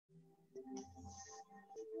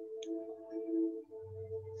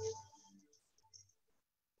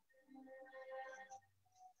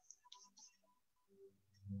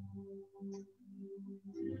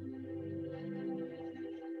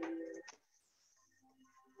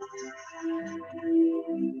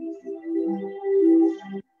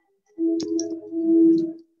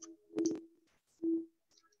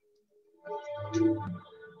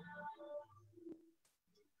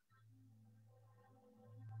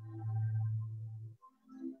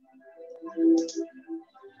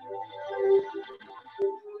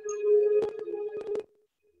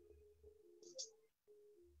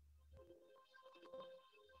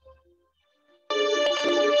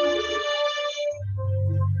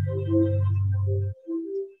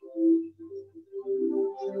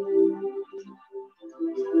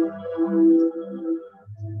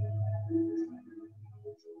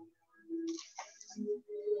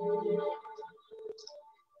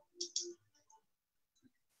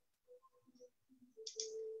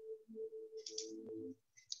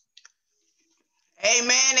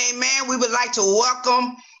Amen, amen. We would like to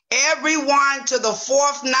welcome everyone to the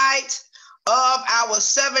fourth night of our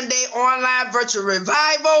 7-day online virtual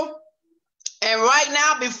revival. And right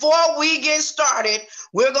now, before we get started,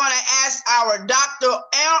 we're going to ask our Dr.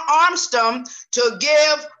 Armstrong to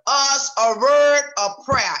give us a word of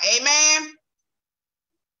prayer. Amen.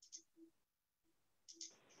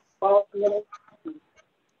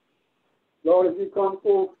 Lord, as you come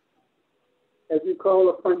forth, as you call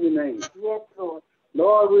upon your name. Yes, Lord.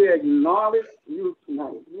 Lord, we acknowledge you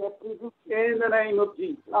tonight. Yes, we do. In the name of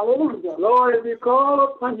Jesus. Hallelujah. Lord, as we call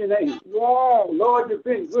upon your name. Yes. Lord, you've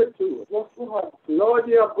been good to us. Yes, you have. Lord,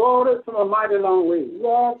 you have brought us from a mighty long way.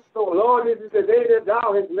 Yes, Lord. Lord, this is the day that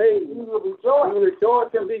thou hast made. We will rejoice. We will rejoice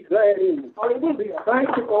and be glad in it. Hallelujah. We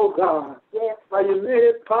thank you, oh God. Yes. How you made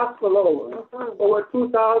it possible, Lord, over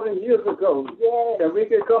 2,000 years ago. Yes. That we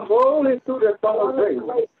can come boldly to the throne of grace.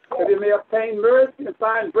 That we may obtain mercy and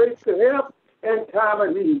find grace to help in time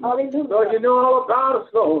of need. Hallelujah. Lord, you know all about us,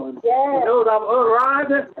 Lord. Yes. You know our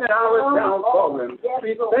rising and our downfalling. Yes,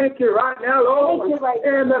 we Lord. thank you right now, Lord, Thank you right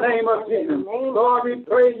in the name of Jesus. Lord, we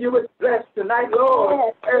pray you would bless tonight, Lord,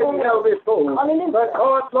 Yes. as never before. Hallelujah. But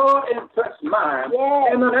cause, Lord, and touch mine.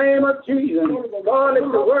 Yes. In the name of Jesus. Lord,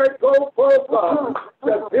 let the word go forth, God.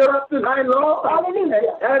 Just fill up tonight, Lord. Hallelujah.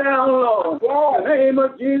 And tear down, Lord. Yes. In the name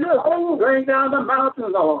of Jesus. Hallelujah. Bring down the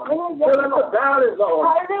mountains, Lord. Hallelujah. Fill up the valleys, Lord.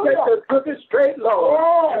 Hallelujah. Let the crooked straight, Lord.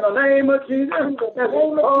 Yes. In the name of Jesus, as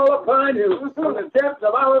we call upon you from the depths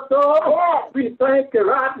of our soul, Yes. we thank you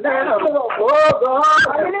right now. Thank you, Lord. Oh, God.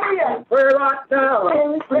 Hallelujah. We pray right now.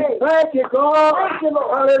 Amen. We thank you, God. Thank you,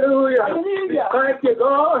 Lord. Hallelujah. Hallelujah. We thank you,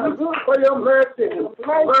 God, for your mercy.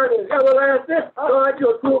 Mercy everlasting. God,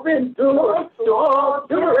 your truth endures to all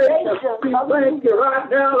generations. We thank you right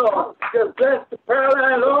now, Lord. Just bless the prayer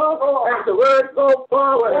line, Lord, as the word goes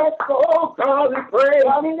forward. Yes, Lord. Oh, God, we pray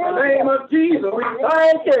in the name of Jesus. We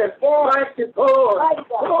thank you. Thank you, Lord.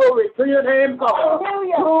 Glory to your name, God.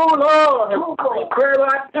 Hallelujah. Oh, Lord. We pray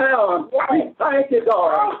right now. We thank you,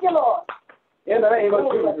 God. Thank you, Lord. In the name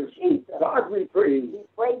of Jesus. God, we pray.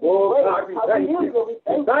 Oh, God, we thank you.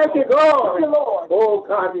 Thank you, God. Oh,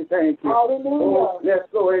 God, we thank you. Oh, yes,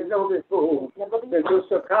 Lord, know this fool. That you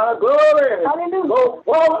shall count glory. Go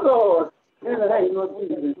forward, Lord. In the name of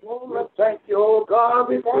Jesus. We thank you, oh, God,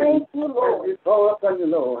 we thank you, Lord. We call upon you,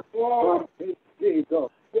 Lord. Yes. Jesus.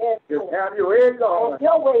 Yes. Just have your way, God. Have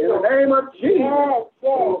your way, in the name of Jesus. Yes,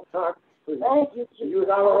 yes. Oh, God, thank you, Jesus. You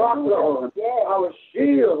are our rock, Lord. Yes. Our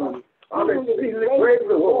shield. Our exceedingly great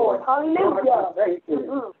reward. Hallelujah. God, thank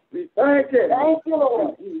you. We thank you. Thank you,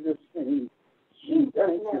 Lord. In Jesus' name. Jesus.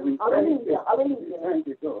 Thank you. We thank you. Hallelujah. Thank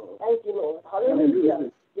you, God. Thank you, Lord.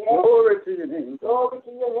 Hallelujah. Yes. Glory to your name. Glory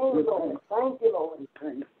to your name, Lord. Thank you, Lord.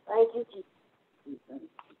 Thank you, Jesus. Thank you.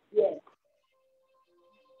 Yes.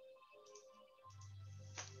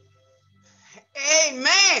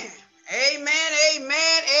 Amen. Amen.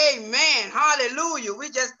 Amen. Amen. Hallelujah. We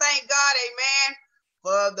just thank God, amen,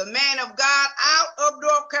 for the man of God out of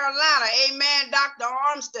North Carolina. Amen. Dr.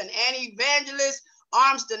 Armstrong and Evangelist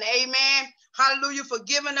Armstrong. Amen. Hallelujah, for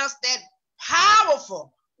giving us that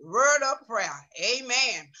powerful word of prayer.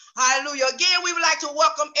 Amen. Hallelujah. Again, we would like to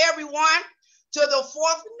welcome everyone to the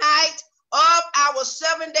fourth night of our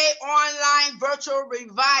 7-day online virtual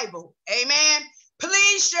revival. Amen.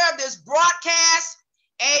 Please share this broadcast.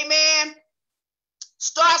 Amen.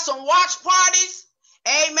 Start some watch parties.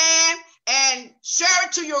 Amen. And share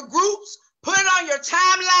it to your groups. Put it on your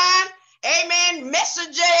timeline. Amen.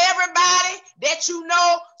 Message everybody that you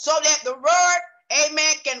know so that the word,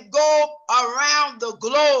 amen, can go around the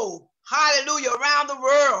globe. Hallelujah. Around the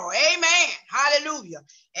world. Amen. Hallelujah.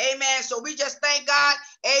 Amen. So we just thank God.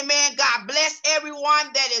 Amen. God bless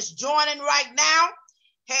everyone that is joining right now.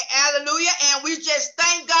 Hallelujah. And we just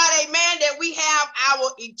thank God, amen, that we have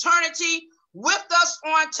our eternity with us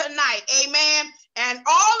on tonight. Amen. And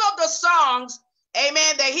all of the songs,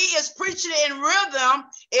 amen, that he is preaching in rhythm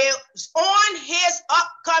is on his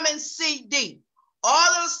upcoming CD.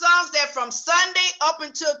 All of the songs that from Sunday up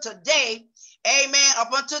until today, amen, up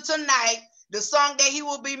until tonight, the song that he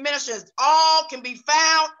will be ministering, all can be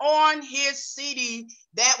found on his CD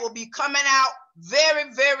that will be coming out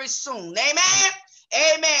very, very soon. Amen.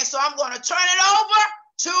 Amen. So I'm going to turn it over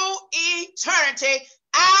to eternity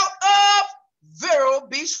out of Vero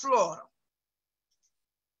Beach, Florida.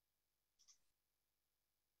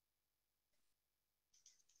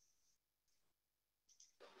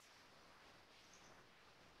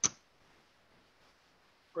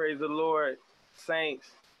 Praise the Lord, saints.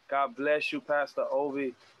 God bless you, Pastor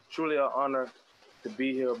Obi. Truly an honor to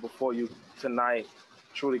be here before you tonight.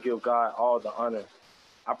 Truly give God all the honor.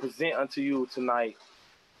 I present unto you tonight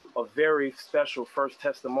a very special first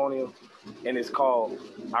testimonial, and it's called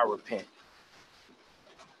I Repent.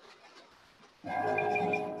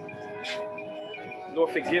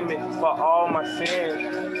 Lord, forgive me for all my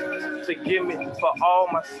sins. Forgive me for all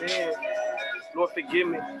my sins. Lord, forgive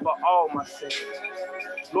me for all my sins.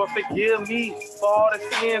 Lord, forgive me for all the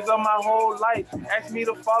sins of my whole life. Ask me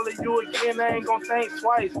to follow you again, I ain't gonna think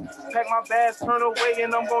twice. Pack my bags, turn away,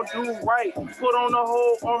 and I'm gonna do right. Put on the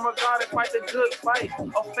whole armor, God, and fight the good fight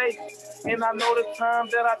of faith. And I know the time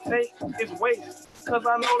that I take is waste, cause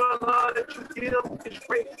I know the love that you give is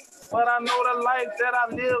great. But I know the life that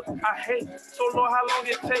I live, I hate. So Lord, how long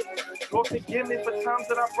it take? Lord, forgive me for times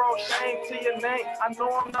that I brought shame to your name. I know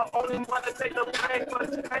I'm the only one to take the blame for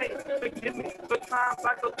this pain. Forgive me for times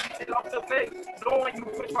I could beat it off the face. Knowing you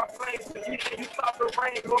push my flames, forgive me, you stop the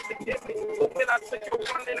rain. Lord, forgive me. But when I took your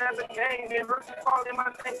running as a game, it hurts you calling my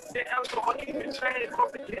name. The answer or even change.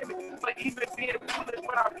 Lord, forgive me for even being foolish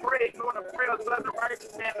when I prayed. Knowing the prayers of the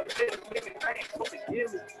righteous man of this many things. So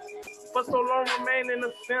forgive me. For so long remaining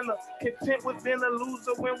a sinner, content with being a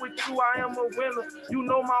loser, when with you I am a winner. You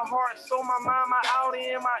know my heart, so my mind, my outer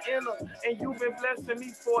and my inner, and you've been blessing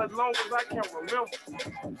me for as long as I can remember.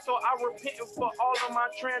 So I repent for all of my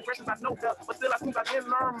transgressions, I know that, but still I think I didn't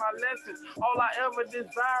learn my lessons. All I ever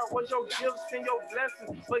desired was your gifts and your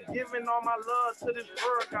blessings, but giving all my love to this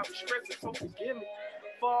world got me stressing, so forgive me.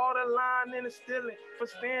 For all the lying and the stealing, for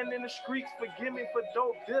staying in the streets, forgive me for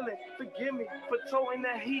dope dealing, forgive me for towing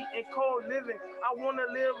the heat and cold living. I want to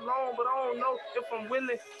live long, but I don't know if I'm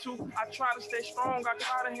willing to. I try to stay strong, I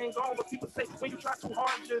try to hang on, but people say when you try too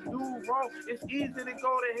hard, you do wrong. It's easy to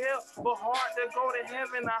go to hell, but hard to go to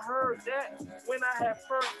heaven. I heard that when I had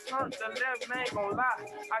first turned the left, I ain't gonna lie.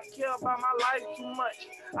 I care about my life too much.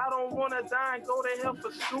 I don't want to die and go to hell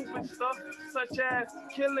for stupid stuff, such as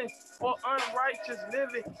killing or unrighteous living.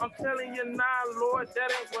 I'm telling you now, Lord,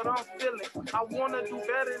 that ain't what I'm feeling. I want to do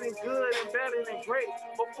better than good and better than great.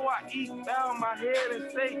 Before I eat, bow my head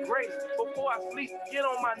and say grace. Before I sleep, get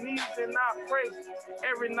on my knees and I pray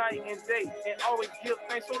every night and day and always give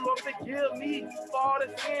thanks. So Lord, forgive me for all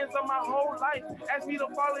the sins of my whole life. Ask me to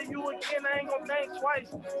follow you again, I ain't gonna think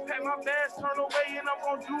twice. Pack my bags, turn away, and I'm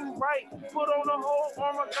gonna do right. Put on the whole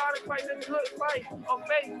armor, God, and fight the good fight of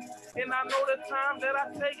faith. And I know the time that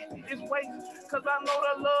I take is waste, cause I know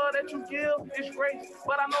the love that you give is grace,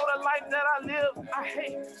 but I know the life that I live, I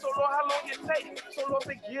hate. So Lord, how long it take? So Lord,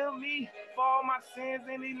 forgive me for all my sins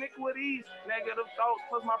and iniquities, negative thoughts,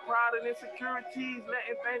 plus my pride and insecurities,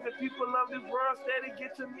 letting things that people of this world steady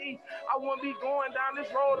get to me. I wouldn't be going down this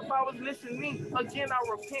road if I was listening. Again, I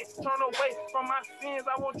repent, turn away from my sins.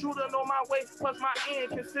 I want you to know my way, plus my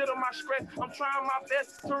end, consider my stress. I'm trying my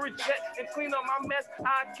best to reject and clean up my mess.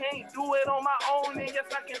 I can't do it on my own, and yes,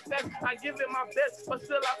 I confess, I give it my best, but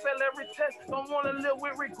still I fail every test. Don't want to live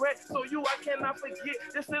with regret, so you I cannot forget.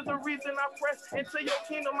 This is the reason I press into your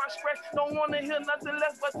kingdom, I stress. Don't want to hear nothing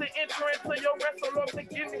less but to enter into your rest. So Lord,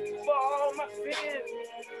 forgive me for all my sins.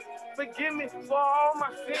 Forgive me for all my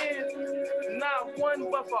sins. Not one,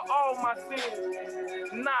 but for all my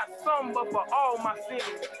sins. Not some, but for all my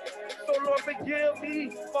sins. So Lord, forgive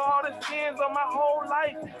me for all the sins of my whole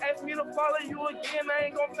life. Ask me to follow you again, I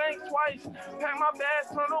ain't gonna think twice. Pack my bags,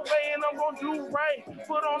 turn away, and I'm gonna do right.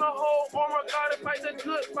 Put on the whole armor, God, and fight the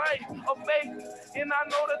good fight of faith. And I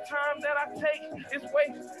know the time that I take is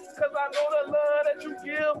waste, cause I know the love that you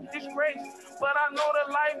give is grace. But I know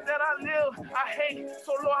the life that I live, I hate.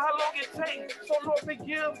 So Lord, how long it take? So Lord,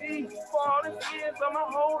 forgive me for all the sins of my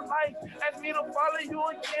whole life. Ask me to follow you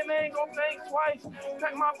again, I ain't gonna think twice.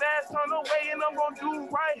 Pack my bags, turn turn away and I'm gonna do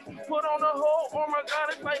right. Put on the whole armor, God,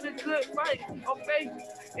 it's like the good fight of faith.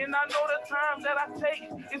 And I know the time that I take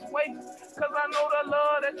is waste, cause I know the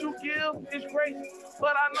love that you give is grace.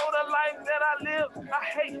 But I know the life that I live, I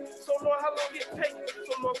hate. So Lord, how long it take?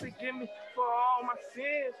 So Lord, forgive me for all my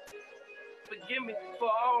sins. Forgive me for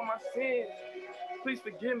all my sins. Please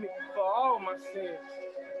forgive me for all my sins.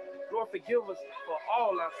 Lord, forgive us for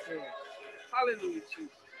all our sins. Hallelujah,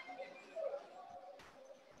 Jesus.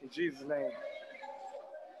 In Jesus' name.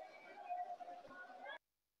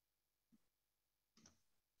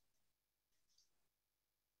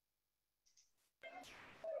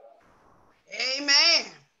 Amen.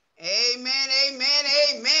 Amen. Amen.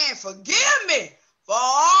 Amen. Forgive me for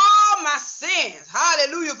all my sins.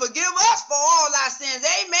 Hallelujah. Forgive us for all our sins.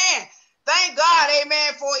 Amen. Thank God.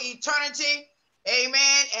 Amen. For eternity.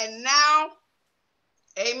 Amen. And now,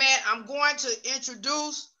 amen, I'm going to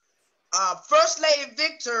introduce First Lady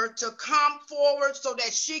Victor to come forward so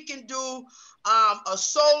that she can do a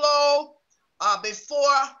solo before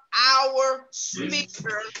our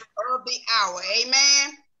speaker of the hour.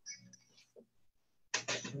 Amen.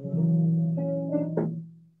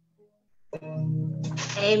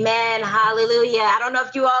 Amen. Hallelujah. I don't know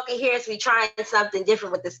if you all can hear us. We're trying something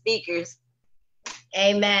different with the speakers.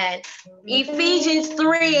 Amen. Ephesians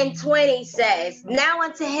 3:20 says, now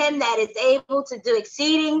unto him that is able to do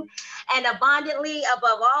exceeding and abundantly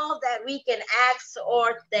above all that we can ask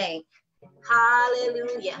or think.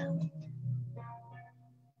 Hallelujah.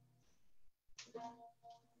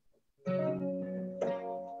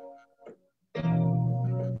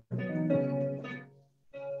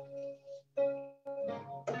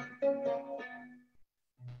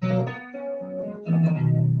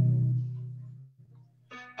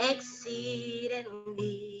 Exceedingly,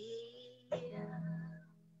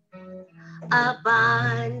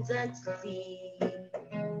 abundantly,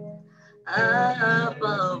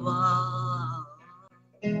 above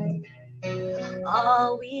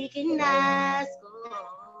all we can ask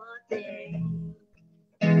or think,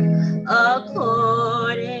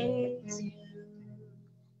 according to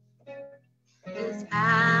his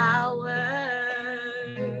power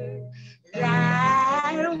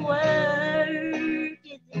that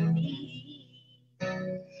worketh in me.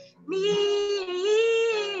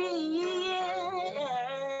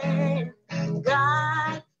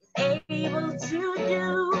 God is able to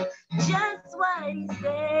do just what he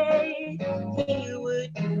said he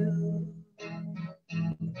would do.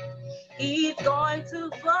 He's going to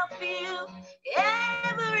fulfill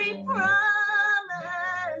every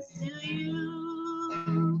promise to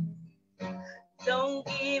you. Don't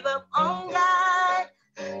give up on God,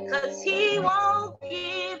 'cause he won't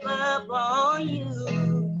give up on you.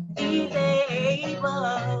 He's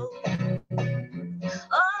able.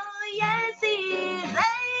 Oh, yes, he's able.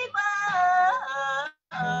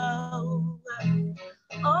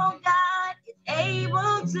 Oh, God is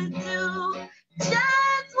able to do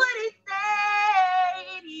just what he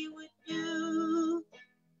said he would do.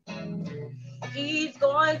 He's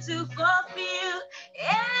going to fulfill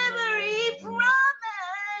every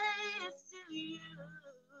promise to you.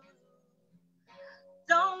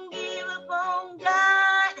 Don't give up on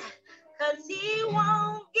God, 'cause he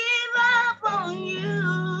won't give up on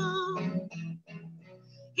you.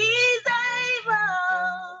 He's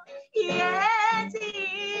able, yes, he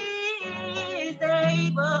is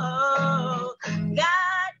able.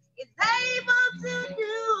 God is able to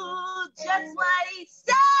do just what he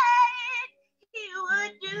said he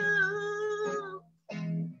would do.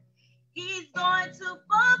 He's going to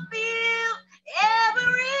fulfill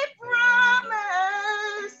every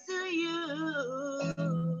promise to you.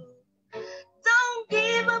 Don't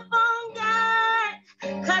give up on God,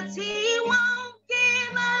 'cause he won't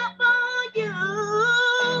give up on you.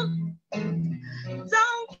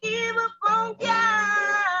 Don't give up on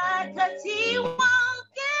God,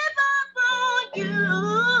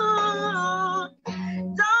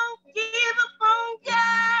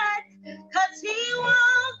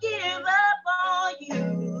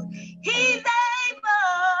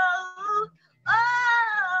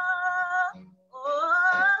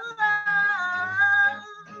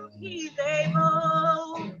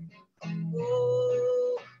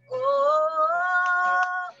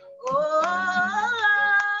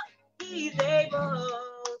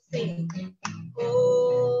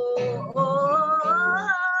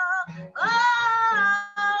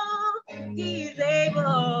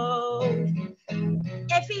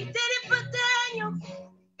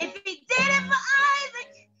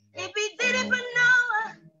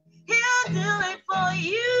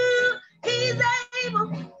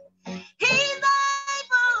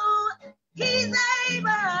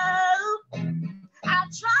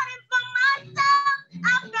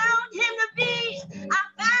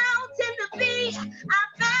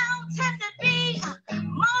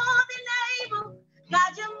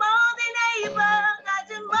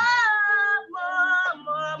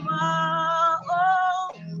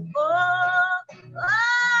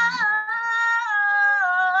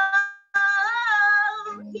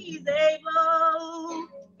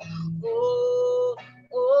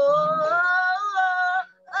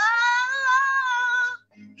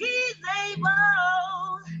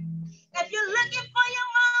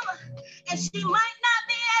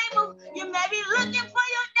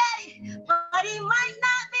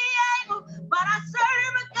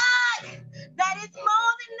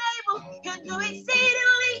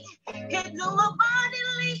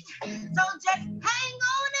 just hang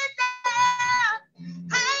on in there.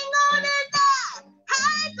 Hang on in there.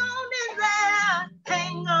 Hang on in there.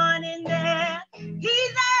 Hang on in there.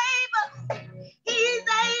 He's able. He's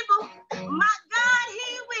able. My God, he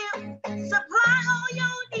will supply all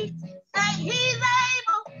your needs. Say he's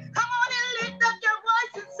able. Come on and lift up your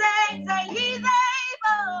voice and say he's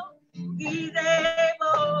able. He's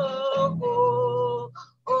able. Oh,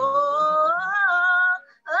 oh,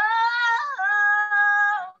 oh,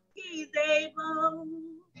 he's able.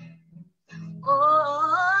 Oh,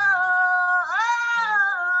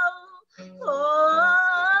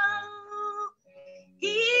 oh,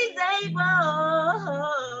 he's able.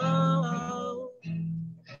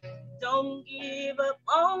 Don't give up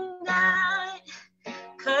on God,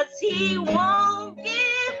 'cause he won't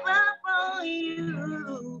give up on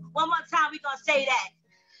you. One more time, we're gonna say that.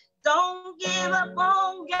 Don't give up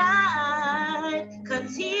on God,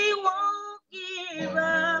 'cause he won't give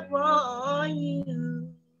up on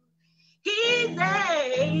you. He's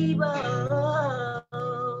able.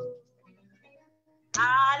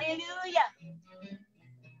 Hallelujah.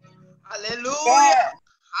 Hallelujah.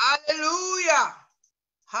 Hallelujah.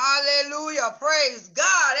 Hallelujah. Praise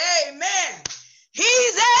God. Amen.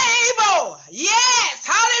 He's able. Yes.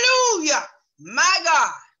 Hallelujah. My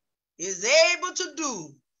God is able to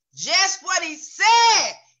do just what he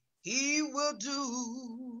said he will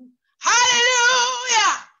do.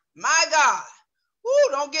 Hallelujah. My God. Ooh,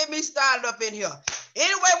 don't get me started up in here.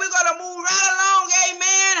 Anyway, we're going to move right along.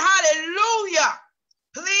 Amen. Hallelujah.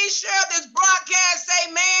 Please share this broadcast.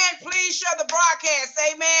 Amen. Please share the broadcast.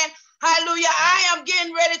 Amen. Hallelujah. I am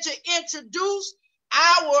getting ready to introduce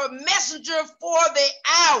our messenger for the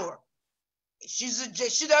hour. She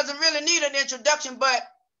doesn't really need an introduction, but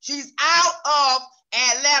she's out of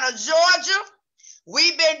Atlanta, Georgia.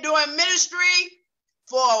 We've been doing ministry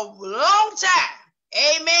for a long time.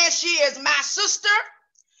 Amen. She is my sister,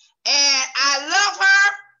 and I love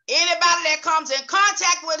her. Anybody that comes in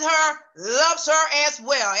contact with her loves her as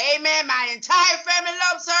well. Amen. My entire family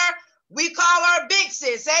loves her. We call her Big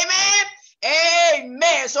Sis. Amen.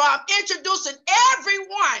 Amen. So I'm introducing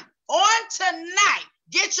everyone on tonight.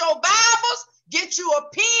 Get your Bibles, get you a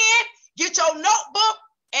pen, get your notebook,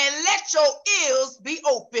 and let your ears be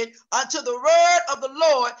open unto the word of the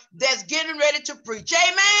Lord that's getting ready to preach.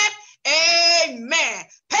 Amen. Amen.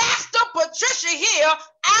 Pastor Patricia here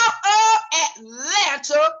out of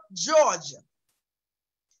Atlanta, Georgia.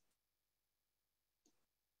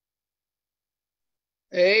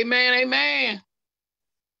 Amen. Amen.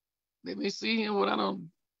 Let me see him. What I don't.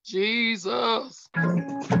 Jesus.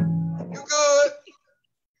 You good?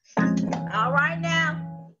 All right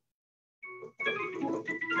now.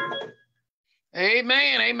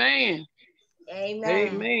 Amen. Amen. Amen.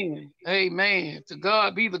 Amen. Amen. To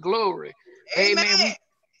God be the glory. Amen. Amen.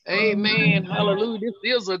 Amen. Hallelujah. This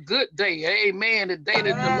is a good day. Amen. The day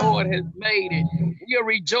that the Lord has made it. We are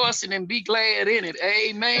rejoicing and be glad in it.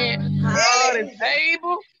 Amen. God is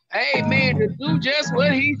able. Amen. To do just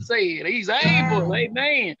what he said. He's able.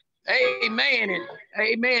 Amen. Amen. And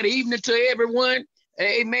amen. Evening to everyone.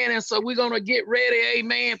 Amen. And so we're going to get ready.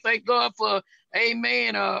 Amen. Thank God for,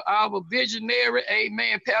 amen, our visionary.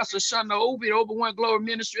 Amen. Pastor Shonda Obi, ObiOneGlobal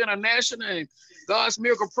Ministry International, and God's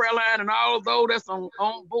Miracle Prayer Line, and all of those that's on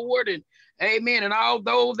board, and amen, and all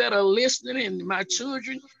those that are listening, and my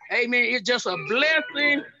children. Amen. It's just a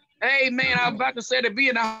blessing. Amen. I'm about to say to be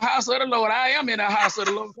in the house of the Lord. I am in the house of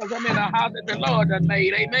the Lord because I'm in the house that the Lord has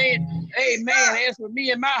made. Amen. Amen. As for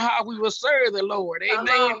me and my house, we will serve the Lord.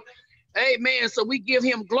 Amen. Amen. So we give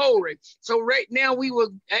him glory. So right now we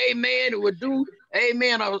will, amen, we'll do,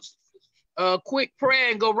 amen, a quick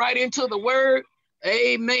prayer and go right into the word.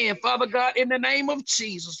 Amen. Father God, in the name of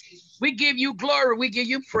Jesus, we give you glory. We give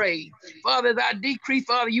you praise. Father, as I decrease,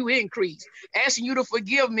 Father, you increase. Asking you to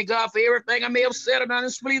forgive me, God, for everything I may have said or done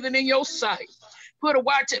displeasing in your sight. Put a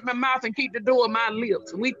watch at my mouth and keep the door of my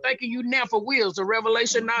lips. We thanking you now for wisdom,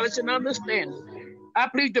 revelation, knowledge, and understanding. I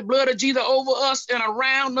plead the blood of Jesus over us and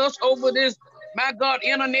around us, over this, my God,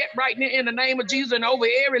 internet right now in the name of Jesus, and over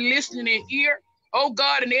every listening ear, oh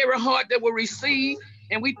God, and every heart that will receive.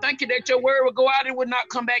 And we thank you that your word will go out and will not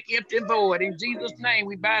come back empty and void. In Jesus' name,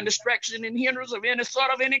 we bind distraction and hindrance of any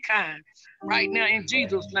sort of any kind. Right now, in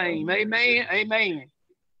Jesus' name, amen, amen.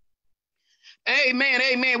 Amen,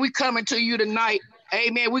 amen. We coming to you tonight.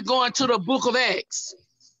 Amen. We're going to the book of Acts.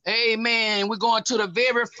 Amen. We're going to the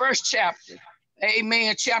very first chapter.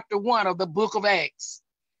 Amen. Chapter 1 of the book of Acts.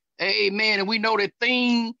 Amen. And we know the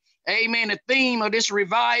theme, amen, the theme of this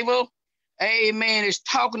revival, amen, is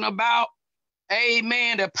talking about,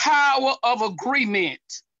 amen, the power of agreement.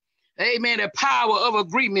 Amen, the power of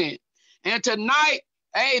agreement. And tonight,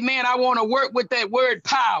 Amen. I want to work with that word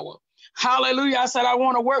power. Hallelujah. I said, I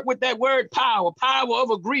want to work with that word power, power of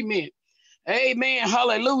agreement. Amen.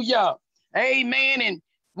 Hallelujah. Amen. And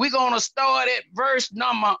we're going to start at verse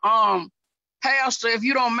number, Pastor, if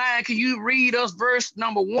you don't mind, can you read us verse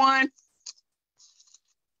number 1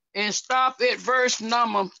 and stop at verse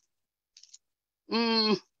number,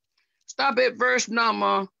 stop at verse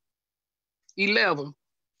number 11.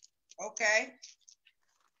 Okay.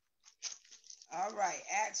 All right.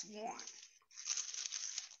 Acts 1.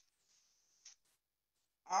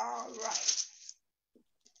 All right.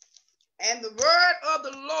 And the word of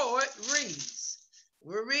the Lord reads,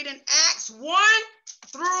 we're reading Acts 1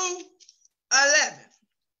 through 11.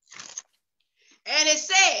 And it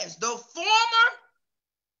says, the former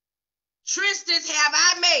tristes have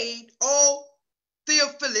I made, O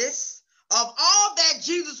Theophilus, of all that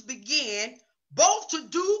Jesus began both to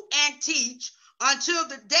do and teach until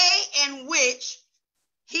the day in which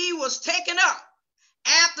he was taken up.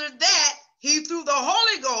 After that, he through the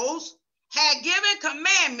Holy Ghost had given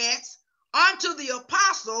commandments unto the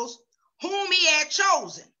apostles whom he had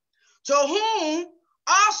chosen, to whom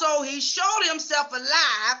also he showed himself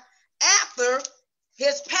alive after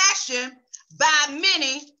his passion by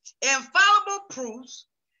many infallible proofs,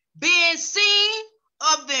 being seen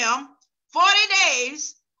of them 40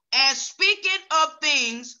 days, and speaking of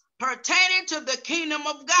things pertaining to the kingdom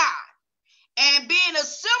of God, and being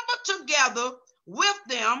assembled together with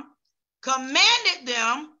them, commanded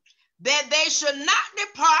them that they should not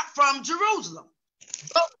depart from Jerusalem,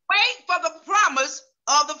 but wait for the promise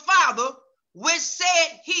of the Father, which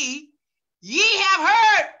said he, ye have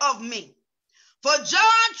heard of me. For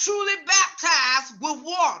John truly baptized with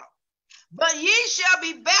water, but ye shall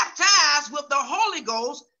be baptized with the Holy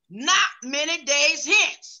Ghost not many days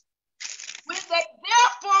hence. When they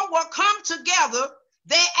therefore were come together,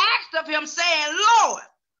 they asked of him, saying, Lord,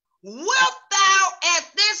 wilt thou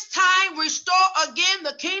at this time restore again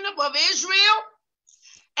the kingdom of Israel?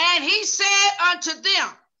 And he said unto them,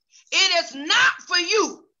 it is not for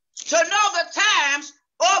you to know the times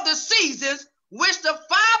or the seasons which the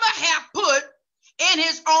Father hath put in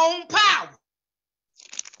his own power.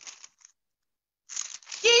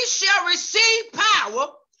 Ye shall receive power.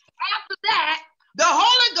 After that, the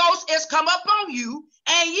Holy Ghost is come upon you,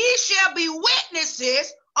 and ye shall be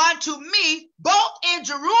witnesses unto me both in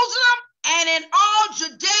Jerusalem and in all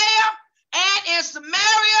Judea and in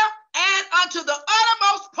Samaria and unto the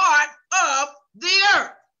uttermost part of the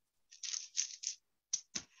earth.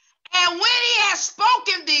 And when he had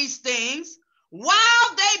spoken these things,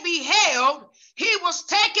 while they beheld, he was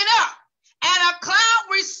taken up, and a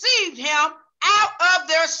cloud received him out of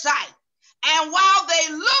their sight. And while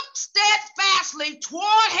they looked steadfastly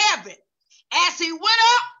toward heaven, as he went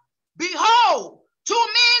up, behold, 2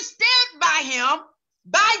 men stood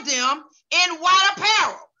by them in white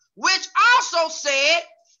apparel, which also said,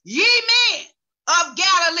 ye men of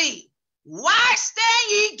Galilee, why stand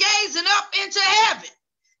ye gazing up into heaven?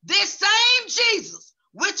 This same Jesus,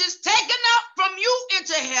 which is taken up from you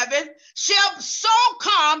into heaven, shall so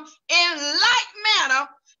come in like manner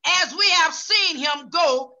as we have seen him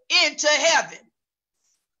go into heaven.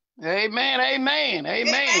 Amen, amen,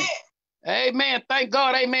 amen. Amen. Thank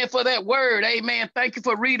God, amen, for that word. Amen. Thank you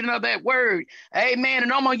for reading of that word. Amen.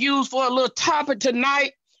 And I'm going to use for a little topic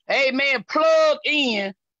tonight. Amen. Plug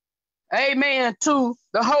in, amen, to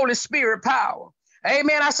the Holy Spirit power.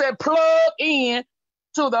 Amen. I said plug in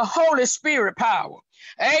to the Holy Spirit power.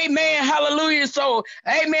 Amen. Hallelujah. So,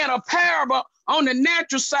 amen, a parable on the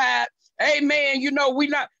natural side. Amen. You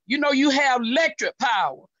have electric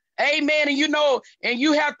power. Amen. And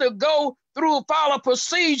you have to go follow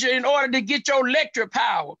procedure in order to get your electric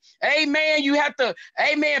power. Amen. You have to,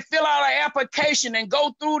 amen, fill out an application and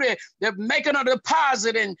go through the making a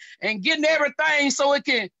deposit and getting everything so it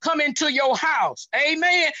can come into your house.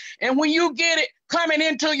 Amen. And when you get it coming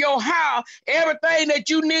into your house, everything that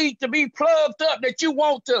you need to be plugged up, that you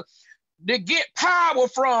want to get power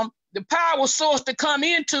from, the power source to come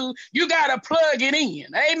into, you got to plug it in.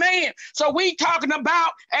 Amen. So we talking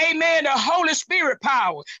about, amen, the Holy Spirit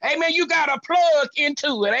power. Amen. You got to plug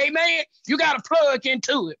into it. Amen. You got to plug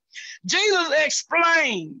into it. Jesus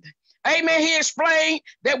explained, amen, he explained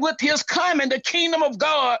that with his coming, the kingdom of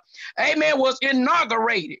God, amen, was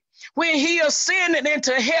inaugurated. When he ascended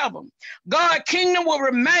into heaven, God's kingdom will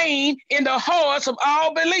remain in the hearts of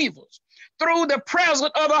all believers through the presence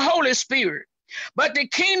of the Holy Spirit. But the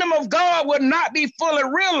kingdom of God will not be fully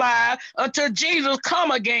realized until Jesus come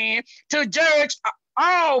again to judge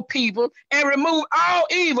all people and remove all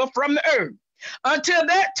evil from the earth. Until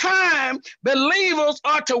that time, believers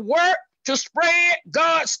are to work to spread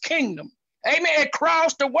God's kingdom. Amen.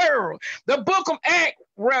 Across the world. The book of Acts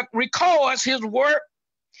records his work,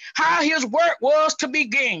 how his work was to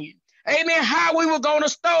begin. Amen. How we were going to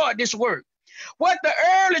start this work. What the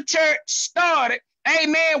early church started,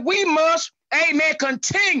 amen, we must, amen,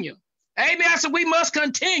 continue. Amen. I said we must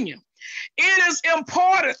continue. It is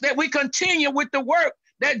important that we continue with the work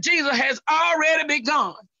that Jesus has already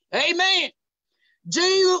begun. Amen.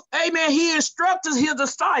 Jesus, amen, he instructed his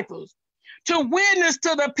disciples to witness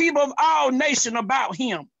to the people of all nations about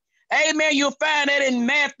him. Amen. You'll find that in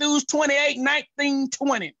Matthew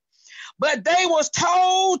 28:19-20. But they was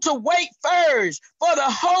told to wait first for the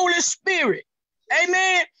Holy Spirit.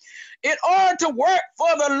 Amen. In order to work for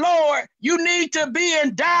the Lord, you need to be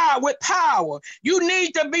endowed with power. You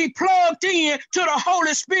need to be plugged in to the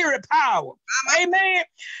Holy Spirit power. Amen.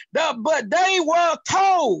 But they were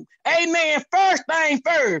told, amen, first thing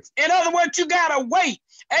first. In other words, you got to wait.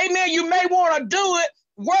 Amen. You may want to do it,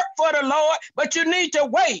 work for the Lord, but you need to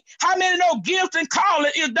wait. How many know gifts and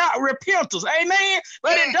calling is not repentance? Amen.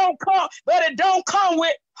 But it don't come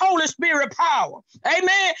with Holy Spirit power.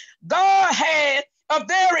 Amen. God had a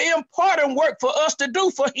very important work for us to do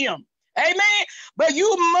for him. Amen. But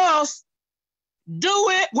you must do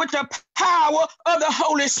it with the power of the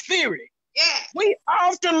Holy Spirit. Yeah. We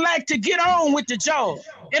often like to get on with the job.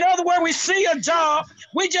 In other words, we see a job,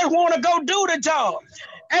 we just want to go do the job.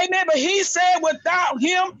 Amen. But he said without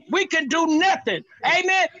him, we can do nothing.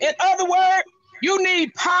 Amen. In other words, you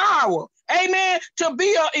need power. Amen. To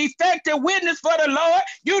be an effective witness for the Lord,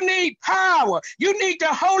 you need power. You need the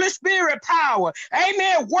Holy Spirit power.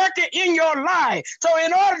 Amen. Working in your life. So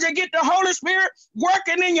in order to get the Holy Spirit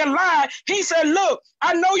working in your life, he said, look,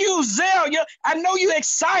 I know you zealous. I know you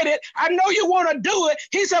excited. I know you want to do it.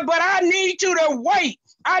 He said, but I need you to wait.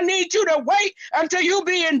 I need you to wait until you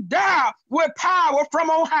be endowed with power from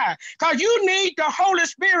on high. Because you need the Holy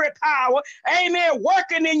Spirit power, amen,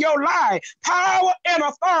 working in your life. Power and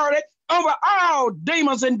authority over all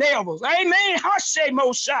demons and devils. Amen.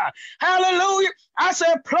 Hallelujah. I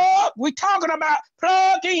said plug. We're talking about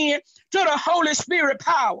plug in to the Holy Spirit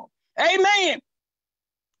power. Amen.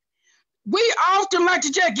 We often like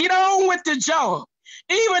to just get on with the job,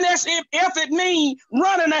 even as if it means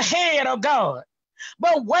running ahead of God.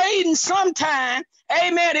 But waiting sometime,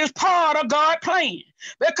 amen, is part of God's plan.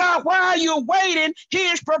 Because while you're waiting, he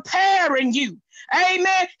is preparing you.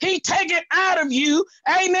 Amen. He taking out of you,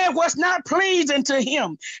 amen, what's not pleasing to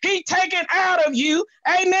him. He taking out of you,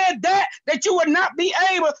 amen, that you would not be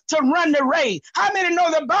able to run the race. How many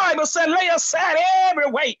know the Bible said, lay aside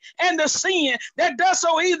every weight and the sin that does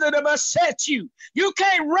so easily to beset you. You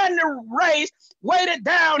can't run the race weighted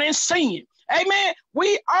down in sin. Amen.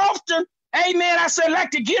 We often, amen, I say,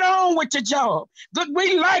 like to get on with the job.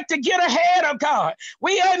 We like to get ahead of God.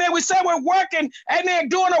 We say we're working, amen,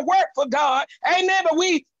 doing the work for God. Amen, but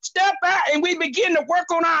we step out and we begin to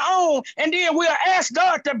work on our own, and then we'll ask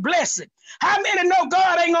God to bless it. How many know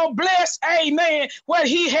God ain't going to bless, amen, what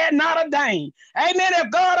he had not ordained? Amen,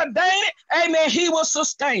 if God ordained it, amen, he will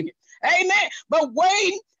sustain it. Amen, but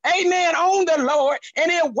waiting, amen, on the Lord, and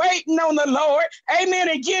then waiting on the Lord, amen,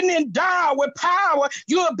 and getting endowed with power,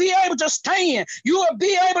 you will be able to stand. You will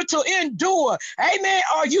be able to endure. Amen.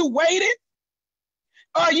 Are you waiting?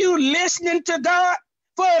 Are you listening to God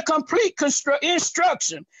for a complete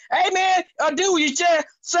instruction? Amen. Or do you just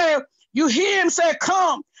say, you hear him say,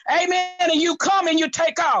 come, amen, and you come and you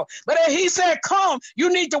take off. But if he said, come,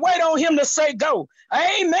 you need to wait on him to say, go.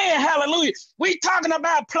 Amen. Hallelujah. We talking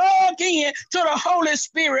about plug in to the Holy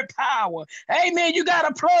Spirit power. Amen. You got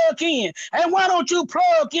to plug in. And why don't you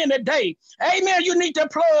plug in today? Amen. You need to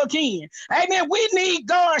plug in. Amen. We need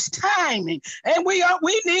God's timing, and we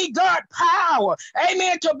need God's power.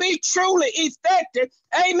 Amen. To be truly effective.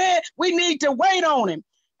 Amen. We need to wait on him.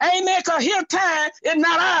 Amen, because his time is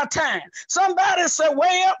not our time. Somebody say,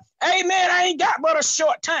 well, amen, I ain't got but a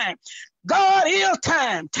short time. God is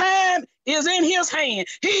time. Time is in his hand.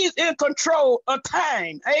 He's in control of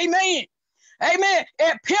time. Amen. Amen.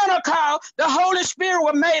 At Pentecost, the Holy Spirit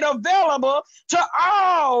was made available to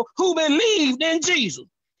all who believed in Jesus.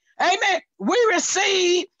 Amen. We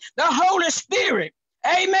received the Holy Spirit.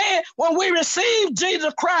 Amen. When we receive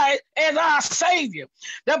Jesus Christ as our Savior,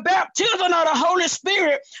 the baptism of the Holy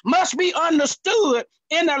Spirit must be understood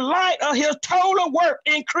in the light of his total work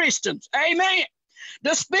in Christians. Amen.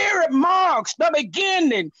 The Spirit marks the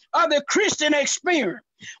beginning of the Christian experience.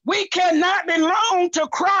 We cannot belong to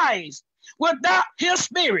Christ without his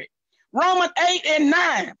Spirit. Romans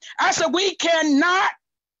 8:9. I said we cannot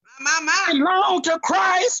belong to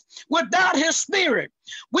Christ without his Spirit.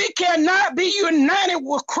 We cannot be united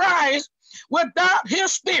with Christ without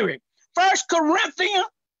his Spirit. 1 Corinthians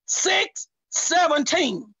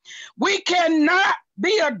 17. We cannot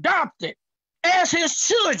be adopted as his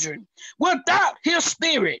children without his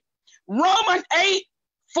spirit. Romans 8,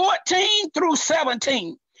 14 through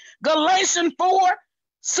 17. Galatians 4,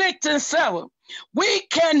 6 and 7. We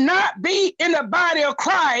cannot be in the body of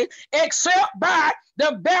Christ except by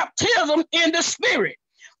the baptism in the spirit.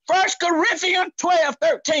 1 Corinthians 12,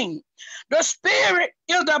 13. The spirit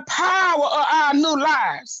is the power of our new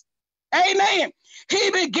lives. Amen.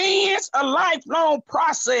 He begins a lifelong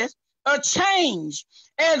process of change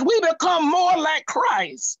as we become more like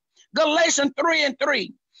Christ. Galatians 3 and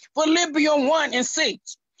 3. Philippians 1 and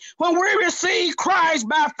 6. When we receive Christ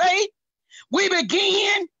by faith, we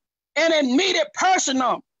begin an immediate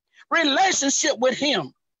personal relationship with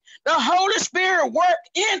him. The Holy Spirit works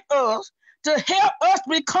in us to help us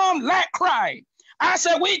become like Christ. I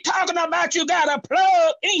said, we talking about you got to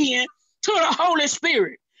plug in to the Holy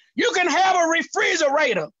Spirit. You can have a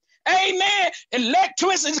refrigerator. Amen.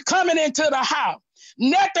 Electricity is coming into the house.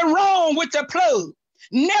 Nothing wrong with the plug.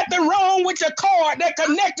 Nothing wrong with the cord that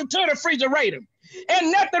connected to the refrigerator.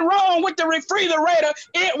 And nothing wrong with the refrigerator.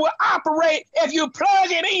 It will operate if you plug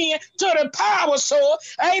it in to the power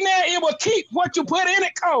source. Amen. It will keep what you put in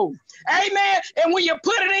it cold. Amen. And when you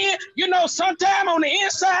put it in, you know, sometime on the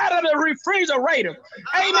inside of the refrigerator,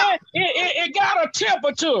 amen, it got a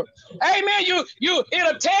temperature. Amen.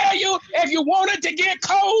 It'll tell you if you want it to get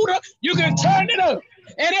colder, you can turn it up.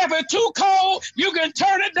 And if it's too cold, you can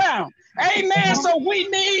turn it down. Amen. So we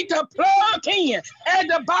need to plug in as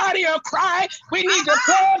the body of Christ. We need to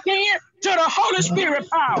plug in to the Holy Spirit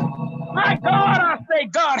power. My God, I say,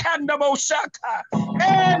 God, had the most shaka.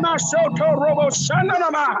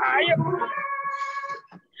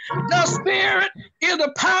 The Spirit is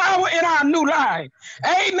the power in our new life.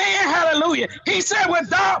 Amen. Hallelujah. He said,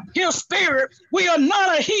 without his Spirit, we are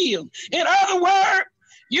none of him. In other words,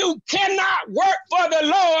 you cannot work for the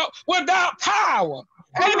Lord without power.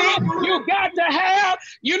 Amen. You got to have,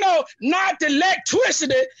 you know, not the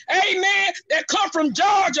electricity, amen, that come from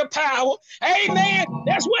Georgia power. Amen.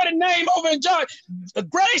 That's where the name over in Georgia, the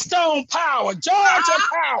Greystone power, Georgia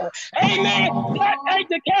power. Amen. That ain't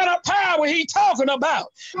the kind of power he's talking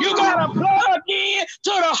about. You got to plug in to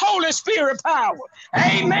the Holy Spirit power.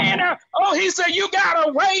 Amen. Oh, he said you got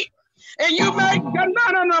to wait. And you make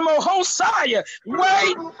Hosea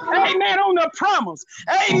wait, amen, on the promise.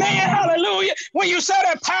 Amen, hallelujah. When you say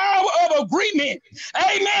the power of agreement,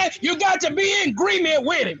 amen, you got to be in agreement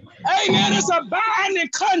with him. Amen, it's a binding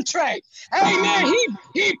contract. Amen,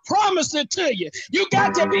 he promised it to you. You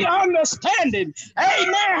got to be understanding,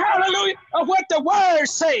 amen, hallelujah, of what the word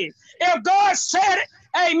says. If God said it,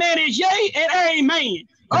 amen, it's yea and amen.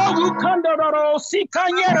 Oh, you come to see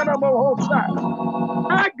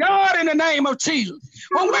my God, in the name of Jesus.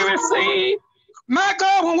 When we receive, my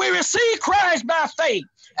God, when we receive Christ by faith,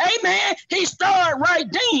 amen, he started right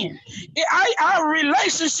then. Our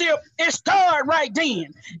relationship is started right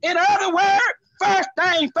then. In other words, first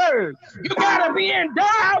thing first, you got to be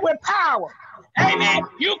endowed with power. Amen.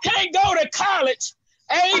 You can't go to college,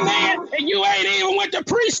 amen, and you ain't even went to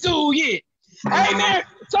preschool yet. Amen.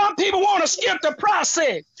 Some people want to skip the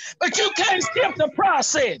process, but you can't skip the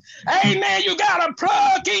process. Amen. You got to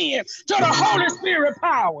plug in to the Holy Spirit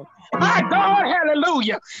power. My God,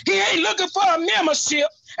 hallelujah. He ain't looking for a membership.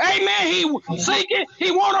 Amen.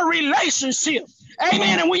 He want a relationship.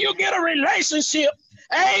 Amen. And when you get a relationship,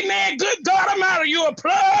 amen, good God Almighty, you'll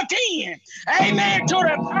plug in, amen, to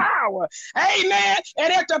the power. Amen.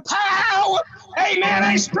 And if the power, amen,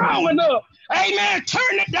 ain't strong enough, amen,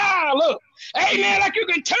 turn the dial up. Amen, like you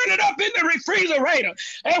can turn it up in the refrigerator.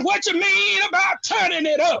 And what you mean about turning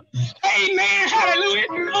it up? Amen, hallelujah,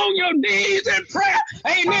 on your knees in prayer.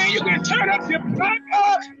 Amen, you can turn up your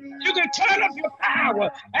power. You can turn up your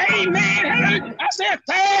power. Amen, hallelujah. I said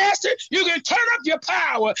fasting, you can turn up your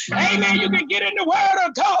power. Amen, you can get in the word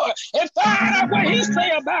of God and find out what he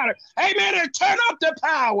say about it. Amen, and turn up the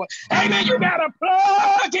power. Amen, you got to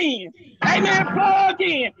plug in. Amen, plug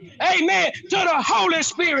in. Amen, to the Holy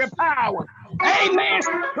Spirit power. Amen.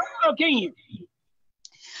 Again,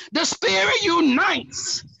 the Spirit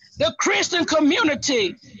unites the Christian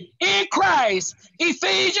community in Christ.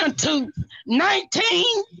 Ephesians 2, 19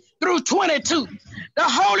 through 22. The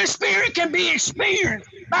Holy Spirit can be experienced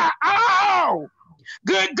by all.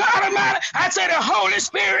 Good God Almighty, I say the Holy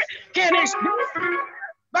Spirit can experience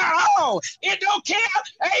by all. It don't care,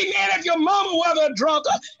 amen, if your mama was a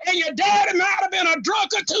drunkard and your daddy might have been a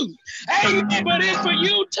drunkard too. Amen, but it's for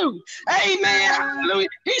you too. Amen, hallelujah.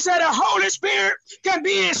 He said the Holy Spirit can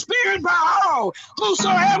be experienced by all.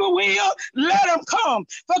 Whosoever will, let him come.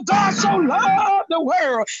 For God so loved the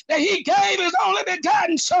world that he gave his only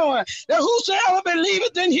begotten Son, that whosoever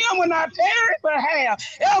believeth in him will not perish but have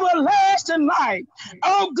everlasting life.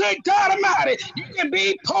 Oh, good God Almighty, you can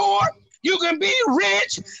be poor, you can be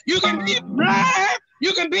rich, you can be blind,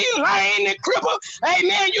 you can be lame and crippled,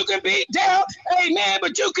 amen, you can be deaf, amen,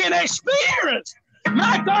 but you can experience,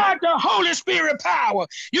 my God, the Holy Spirit power.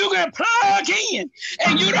 You can plug in,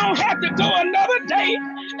 and you don't have to go another day,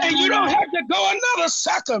 and you don't have to go another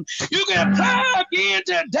second. You can plug in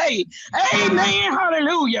today. Amen,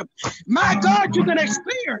 hallelujah. My God, you can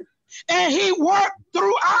experience. And he worked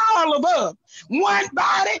through all of us. One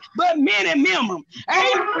body, but many members.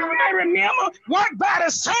 Every member worked by the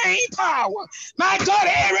same power. My God,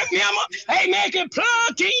 every member, amen, can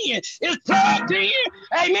plug in. It's plugged in,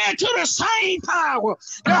 amen, to the same power.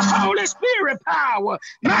 The Holy Spirit power.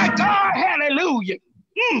 My God, hallelujah.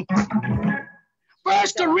 1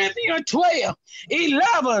 Corinthians 12,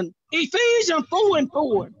 11, Ephesians 4 and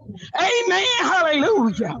 4. Amen,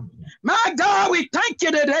 hallelujah. My God, we thank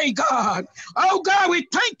you today, God. Oh, God, we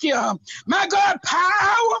thank you. My God,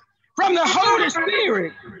 power from the Holy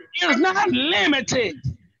Spirit is not limited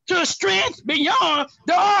to strength beyond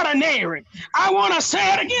the ordinary. I want to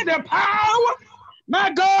say it again. The power,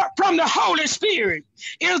 my God, from the Holy Spirit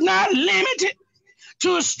is not limited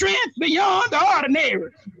to strength beyond the ordinary.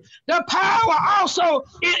 The power also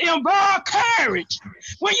involves courage.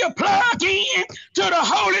 When you plug in to the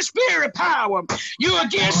Holy Spirit power, you will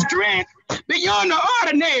get strength beyond the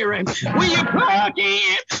ordinary. When you plug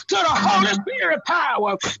in to the Holy Spirit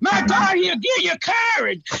power, my God, he'll give you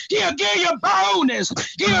courage. He'll give you boldness.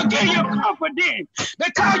 He'll give you confidence,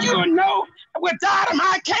 because you know without him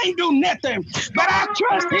I can't do nothing. But I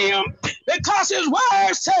trust him because his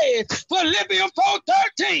word says, Philippians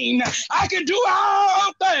 4:13, I can do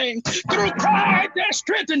all things through Christ that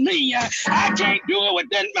strengthens me. I can't do it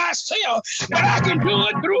within myself, but I can do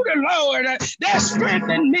it through the Lord that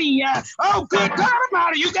strengthens me. Oh, good God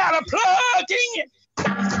Almighty, you got to plug in.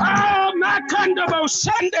 Oh, my Kandabo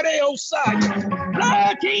Sunday,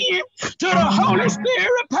 plug in to the Holy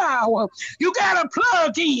Spirit power. You got to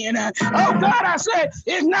plug in. Oh, God, I said,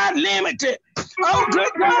 it's not limited. Oh, good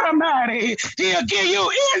God Almighty, he'll give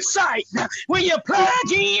you insight. When you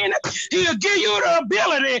plug in, he'll give you the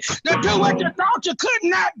ability to do what you thought you could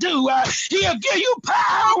not do. He'll give you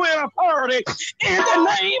power and authority in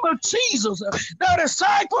the name of Jesus. The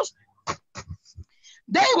disciples,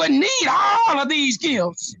 they would need all of these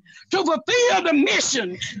gifts to fulfill the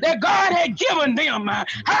mission that God had given them.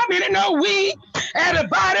 How many know we, as the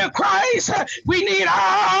body of Christ, we need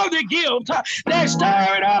all the gifts that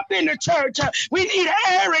stirred up in the church. We need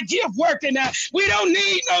every gift working. We don't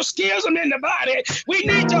need no schism in the body. We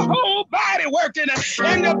need the whole body working.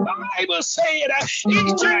 And the Bible said,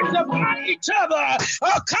 each church supply each other.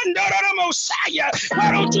 Messiah.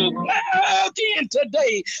 Why don't you plug in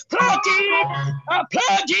today? Plug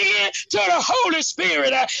in to the Holy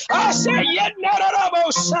Spirit. I say,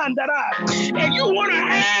 and you want to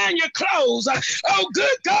iron your clothes. Oh,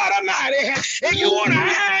 good God Almighty. And you want to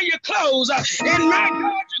iron your clothes. And my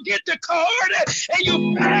God, you get the cord and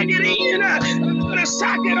you bang it in, put a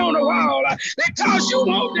socket on the wall because you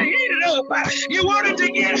want to heat it up. You want it to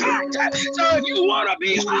get hot. So if you want to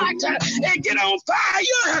be hot and get on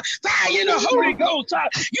fire in the Holy Ghost,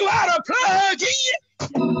 you ought to plug in.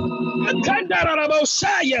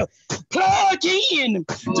 Plug in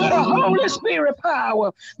to the Holy Spirit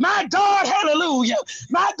power. My God, hallelujah.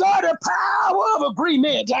 My God, the power of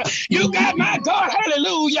agreement. You got, my God,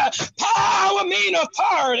 hallelujah. Power mean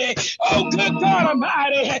authority. Oh, good God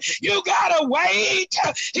Almighty. You gotta wait.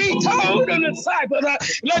 He told the disciples,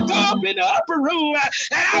 let's go up in the upper room,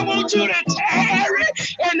 and I want you to tarry,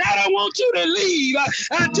 and I don't want you to leave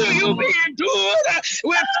until you be endured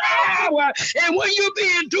with power. And when you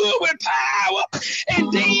be endured with power, and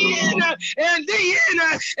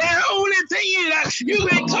only then you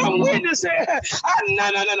become witnesses.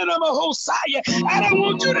 No, Hosea. I don't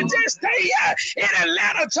want you to just stay in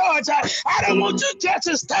Atlanta, Georgia. I don't want you just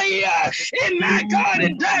to stay in my God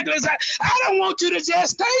in Douglas. I don't want you to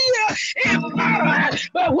just stay in Florida.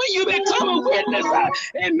 But when you become a witness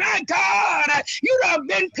in my God, you have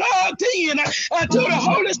been plugged in to the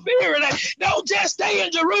Holy Spirit. Don't just stay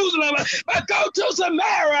in Jerusalem, but go to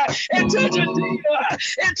Samaria and to Judea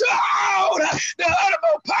and to all the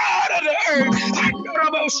uttermost part of the earth. I know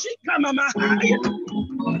about she coming my high.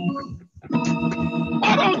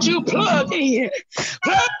 don't you plug in to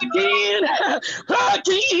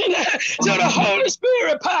the Holy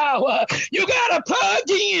Spirit power. You gotta plug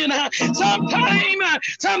in sometime,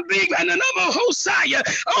 some big and the number Hosea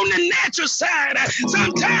on the natural side.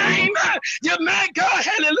 Sometime, my God,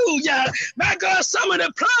 hallelujah, my God, some of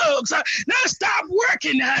the plugs now stop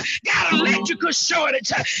working. Got electrical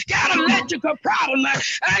shortage, got electrical problem,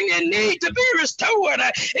 and it need to be restored.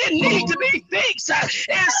 It need to be fixed. And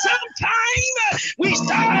sometime we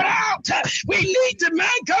start out, we need to,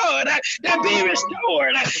 my God, to be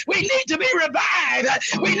restored. We need to be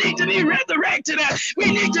revived. We need to be resurrected.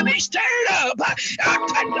 We need to be stirred up.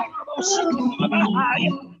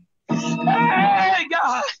 Hey,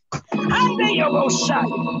 God.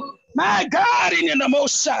 My God, in the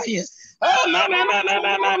Messiah. Oh, my.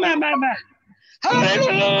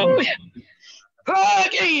 Hallelujah.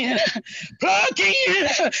 Plug in to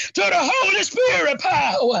the Holy Spirit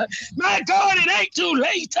power. My God, it ain't too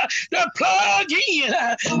late to plug in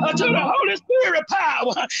to the Holy Spirit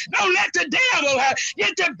power. Don't let the devil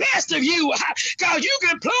get the best of you, because you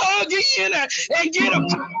can plug in and get a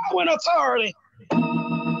power and authority.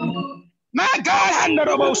 My God, I know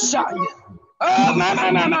the Messiah. Oh, my.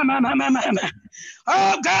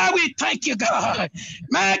 Oh, God, we thank you, God.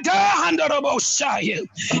 My God, under the Messiah.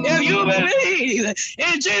 If you believe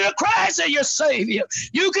in Jesus Christ as your Savior,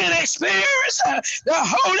 you can experience the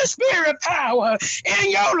Holy Spirit power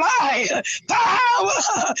in your life.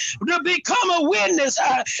 Power to become a witness.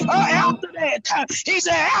 After that, he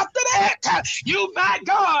said, after that, you, my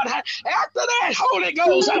God, after that, Holy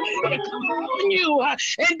Ghost will come on you.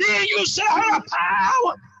 And then you shall have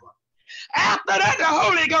power. After that, the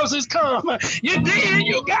Holy Ghost has come. You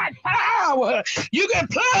got power. You can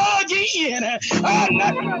plug in.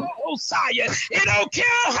 It don't care,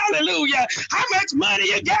 hallelujah, how much money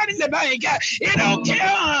you got in the bank. It don't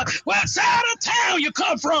care what side of town you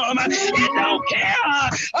come from. It don't care.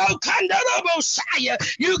 Oh, Messiah.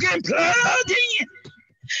 You can plug in.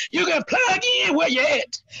 You can plug in where you're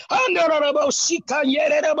at.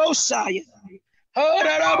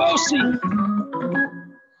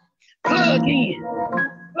 Plug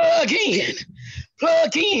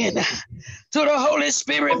in to the Holy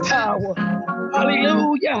Spirit power.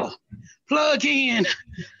 Hallelujah. Plug in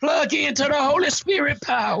to the Holy Spirit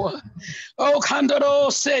power. Oh, Kandado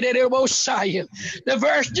said it will shine. The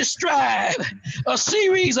verse describes a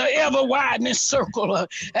series of ever widening circle.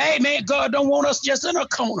 Amen. God don't want us just in a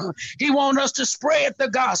corner. He wants us to spread the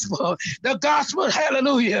gospel. The gospel,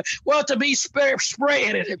 hallelujah, well, to be spread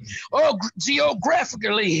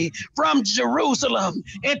geographically from Jerusalem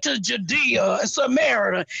into Judea and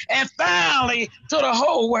Samaria, and finally to the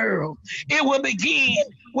whole world. It will begin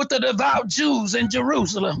with the devout Jews in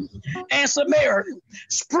Jerusalem and Samaria,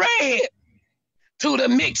 spread to the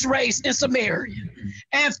mixed race in Samaria.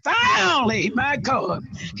 And finally, my God,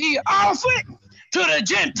 he offered to the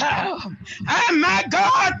Gentile. And my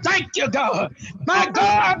God, thank you, God. My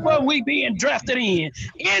God, what we being drafted in.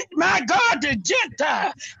 My God, the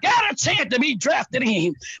Gentile got a chance to be drafted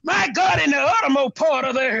in. My God, in the uttermost part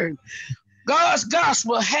of the earth, God's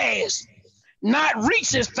gospel has not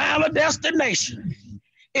reached its final destination.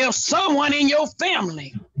 If someone in your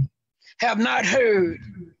family have not heard,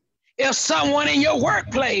 if someone in your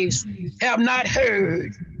workplace have not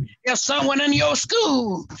heard, if someone in your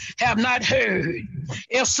school have not heard,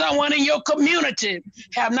 if someone in your community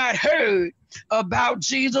have not heard about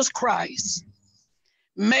Jesus Christ,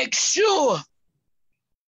 make sure,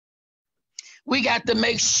 we got to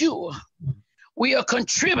make sure we are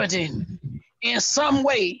contributing in some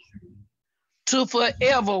way to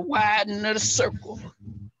forever widen the circle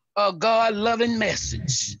of God-loving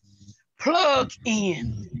message. Plug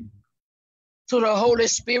in to the Holy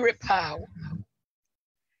Spirit power.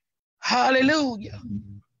 Hallelujah.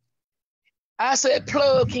 I said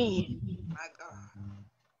plug in. My God.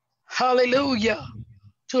 Hallelujah.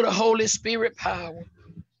 To the Holy Spirit power.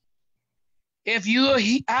 If you're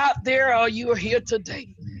out there or you're here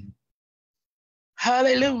today,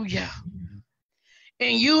 hallelujah,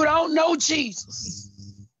 and you don't know Jesus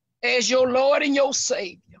as your Lord and your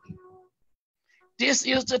Savior, this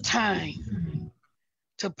is the time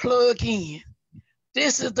to plug in.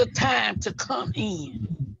 This is the time to come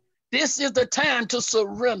in. This is the time to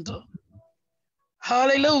surrender.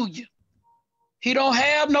 Hallelujah. He don't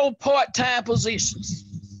have no part-time positions.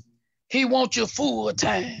 He wants you full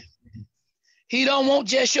time. He don't want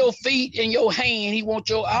just your feet and your hand. He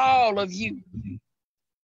wants all of you.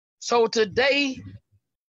 So today,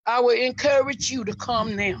 I will encourage you to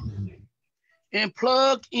come now and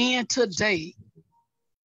plug in today.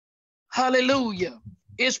 Hallelujah.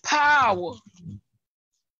 It's power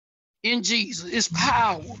in Jesus. It's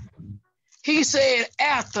power. He said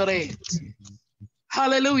after that.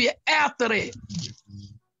 Hallelujah. After that.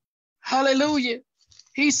 Hallelujah.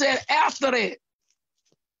 He said after that.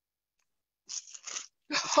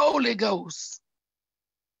 The Holy Ghost.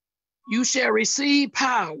 You shall receive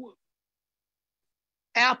power.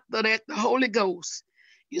 After that, the Holy Ghost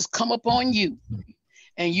is come upon you,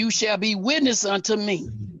 and you shall be witness unto me,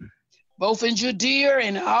 both in Judea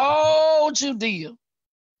and all Judea,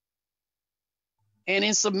 and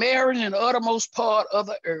in Samaria and the uttermost part of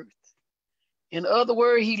the earth. In other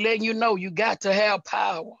words, he letting you know you got to have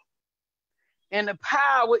power. And the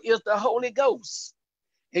power is the Holy Ghost.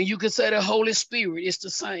 And you can say the Holy Spirit is the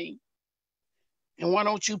same. And why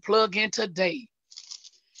don't you plug in today?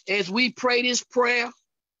 As we pray this prayer,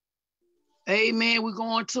 amen, we're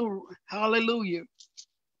going to, hallelujah,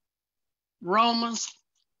 Romans,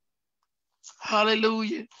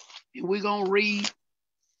 hallelujah, and we're going to read,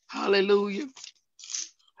 hallelujah,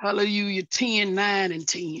 10, 9, and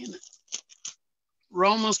 10.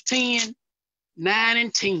 Romans 10, 9,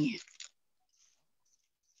 and 10.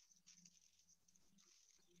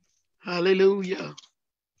 Hallelujah.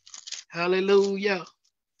 Hallelujah.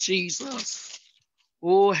 Jesus.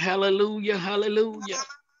 Oh, hallelujah. Hallelujah.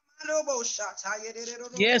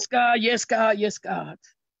 Yes, God. Yes, God. Yes, God.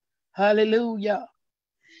 Hallelujah.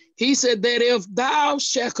 He said that if thou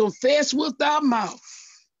shalt confess with thy mouth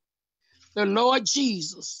the Lord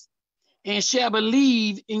Jesus and shall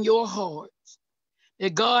believe in your heart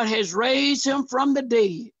that God has raised him from the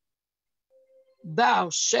dead, thou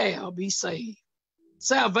shalt be saved.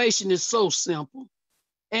 Salvation is so simple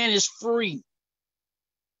and it's free.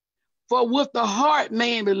 For with the heart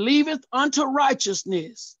man believeth unto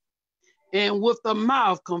righteousness, and with the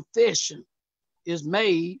mouth confession is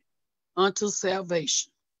made unto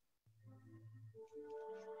salvation.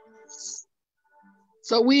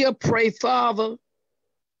 So we'll pray, Father,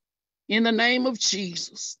 in the name of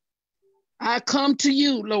Jesus. I come to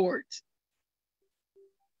you, Lord,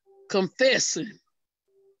 confessing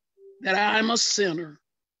that I am a sinner.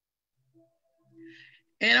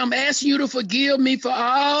 And I'm asking you to forgive me for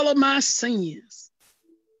all of my sins,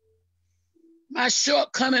 my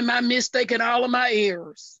shortcoming, my mistake, and all of my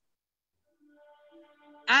errors.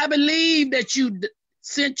 I believe that you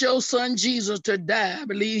sent your son Jesus to die. I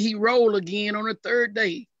believe he rose again on the third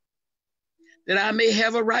day, that I may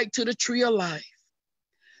have a right to the tree of life.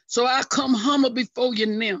 So I come humble before you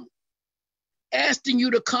now, asking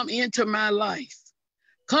you to come into my life,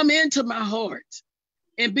 come into my heart,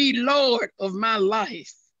 and be Lord of my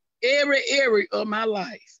life, every area of my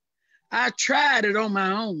life. I tried it on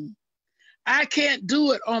my own. I can't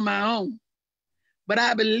do it on my own, but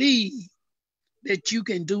I believe that you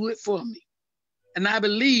can do it for me. And I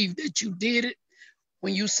believe that you did it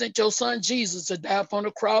when you sent your son Jesus to die upon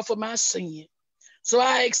the cross for my sin. So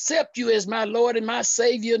I accept you as my Lord and my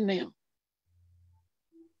Savior now.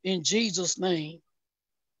 In Jesus' name,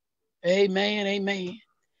 amen, amen.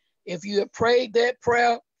 If you have prayed that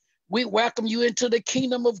prayer, we welcome you into the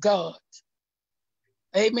kingdom of God.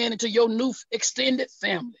 Amen, into your new extended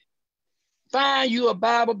family. Find you a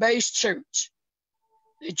Bible-based church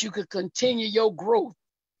that you can continue your growth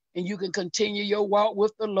and you can continue your walk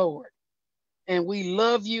with the Lord. And we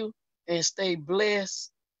love you and stay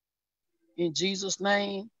blessed. In Jesus'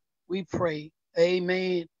 name, we pray.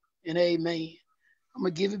 Amen and amen. I'm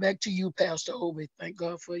going to give it back to you, Pastor Obi. Thank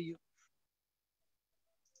God for you.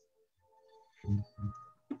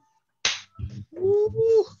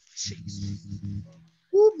 Ooh, Jesus.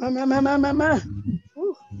 Ooh, my.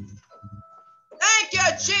 Ooh. Thank you,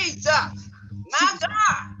 Jesus. My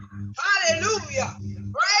God. Hallelujah.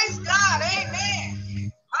 Praise God.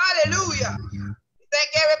 Amen. Hallelujah. Thank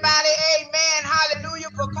everybody. Amen. Hallelujah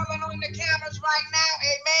for coming on the cameras right now.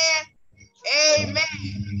 Amen.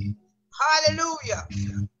 Amen. Hallelujah.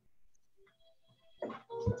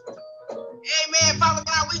 Amen. Father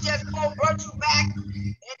God, we just convert you back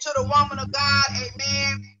into the woman of God.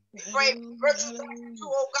 Amen. We pray virtue back into,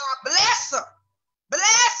 oh God. Bless her.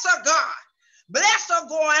 Bless her, God. Bless her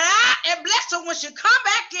going out and bless her when she come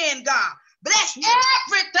back in, God. Bless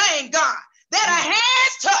everything, God, that her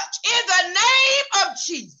hands touch in the name of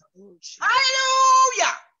Jesus.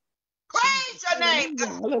 Hallelujah. Praise your name,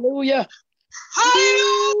 God. Hallelujah.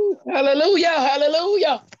 Hallelujah. Hallelujah.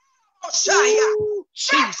 Hallelujah.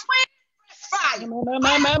 Jesus. Fire.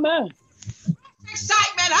 My.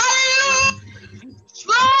 Excitement. Hallelujah.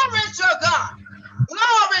 Glory to God.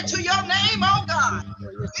 Glory to your name, oh God.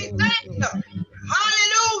 We thank you.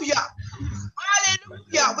 Hallelujah.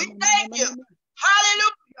 Hallelujah. We thank you.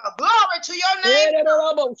 Hallelujah. Glory to your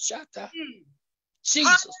name.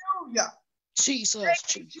 Jesus. Hallelujah. Jesus.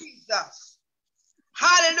 Jesus.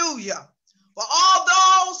 Hallelujah. For all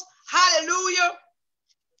those, hallelujah,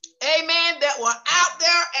 amen, that were out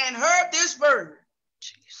there and heard this word.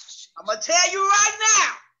 Jesus. I'm going to tell you right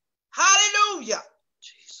now, hallelujah,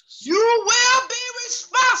 Jesus. you will be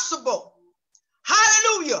responsible,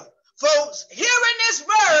 hallelujah, for hearing this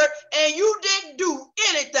word and you didn't do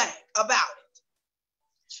anything about it.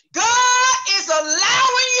 God is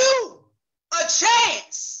allowing you a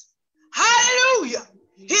chance. Hallelujah.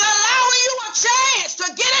 He's allowing you a chance to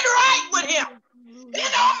get it right with him. It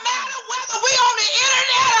don't matter whether we on the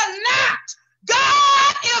internet or not.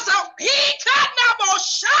 God is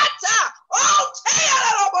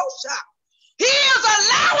He is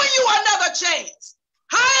allowing you another chance.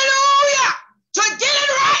 Hallelujah. To get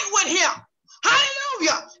it right with him.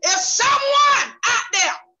 Hallelujah. If someone out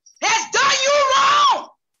there has done you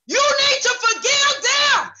wrong, you need to forgive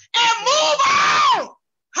them and move on.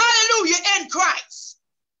 Hallelujah. In Christ.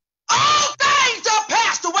 All things are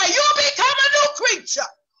passed away. You become a new creature.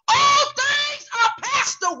 All things are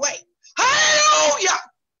passed away. Hallelujah.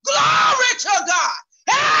 Glory to God.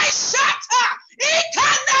 Hey, Shata.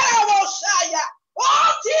 Ikandarabosaya.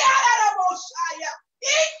 Oh, Tiarabosaya.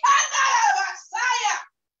 Ikandarabosaya.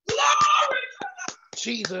 Glory to God.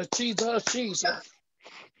 Jesus, Jesus, Jesus.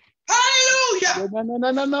 Hallelujah.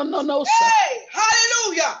 No. Hey,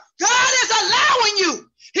 hallelujah. God is allowing you.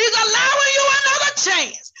 He's allowing you another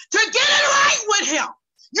chance to get it right with him.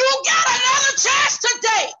 You got another chance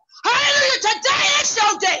today. Hallelujah. Today is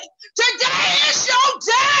your day. Today is your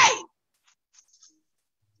day.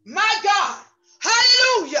 My God.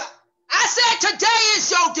 Hallelujah. I said today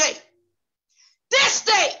is your day. This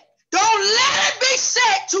day. Don't let it be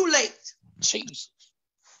said too late. Jesus.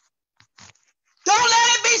 Don't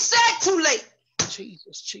let it be said too late.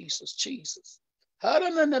 Jesus. Jesus. Jesus.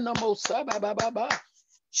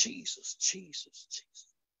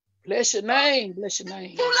 Bless your name. Bless your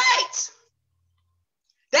name. Too late.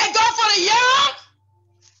 They go for the young.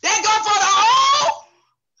 They go for the old.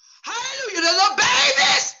 Hallelujah. The little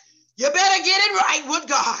babies. You better get it right with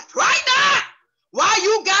God. Right now. While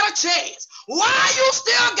you got a chance. While you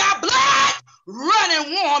still got blood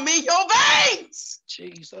running warm in your veins.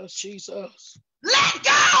 Jesus. Let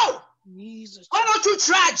go. Jesus. Why don't you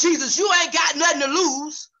try Jesus? You ain't got nothing to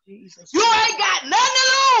lose. Jesus. You ain't got nothing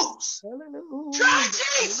to lose. Hallelujah. Try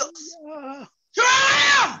Jesus.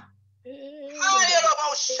 Try him.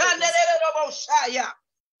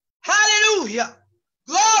 Hallelujah.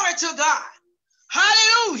 Glory to God.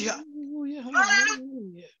 Hallelujah.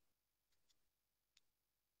 Hallelujah.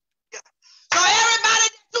 So everybody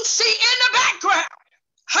that you see in the background,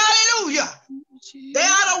 hallelujah, they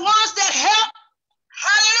are the ones that help,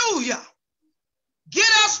 hallelujah, get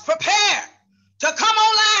us prepared to come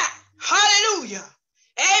online. Hallelujah.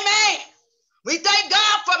 Amen. We thank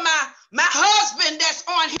God for my husband that's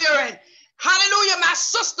on here, and hallelujah, my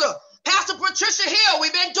sister, Pastor Patricia Hill.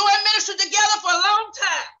 We've been doing ministry together for a long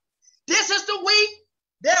time. This is the week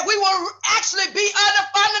that we will actually be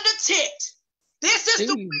under the tent. This is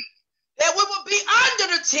the week that we will be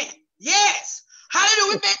under the tent. Yes.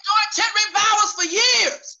 Hallelujah. We've been doing tent revivals for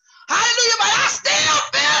years. Hallelujah. But I still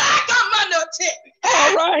feel like I'm under a tent.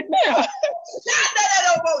 All right now.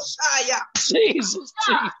 Jesus.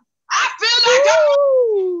 I feel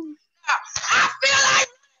like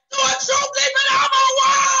doing true living on my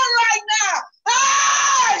wall right now.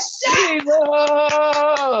 Hey, shit.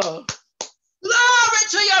 Glory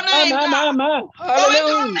to your name, God. My. Oh, it don't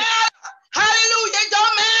Hallelujah. matter. Hallelujah. It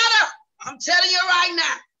don't matter. I'm telling you right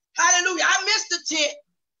now. Hallelujah. I missed the tent.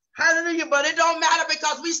 Hallelujah. But it don't matter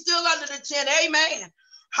because we still under the tent. Amen.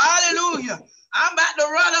 Hallelujah. I'm about to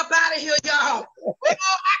run up out of here, y'all.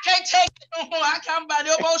 I can't take it no more. I can't buy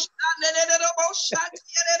the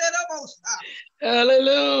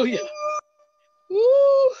Hallelujah.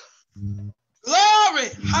 Glory.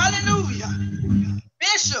 Hallelujah.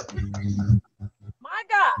 Bishop. My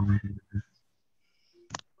God.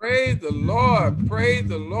 Praise the Lord. Praise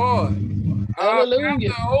the Lord. Hallelujah.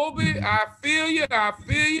 Pastor Obi, I feel you.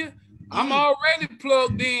 I'm already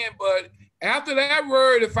plugged in, but after that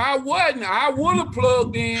word, if I wasn't, I would have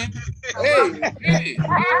plugged in. Hey,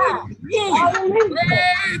 hallelujah.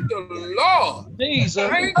 Praise the Lord. Jesus.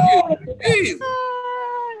 Thank you, Jesus.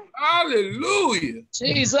 Hallelujah.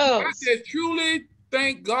 Jesus. I just truly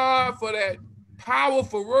thank God for that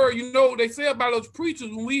powerful word. You know, they say about us preachers,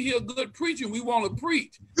 when we hear good preaching, we want to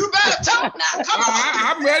preach. You better talk now. Come on.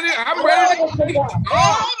 I'm ready to preach.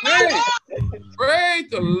 Oh, man. Praise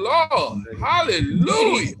the Lord.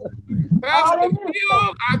 Hallelujah. Pastor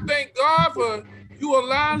Hill, I thank God for you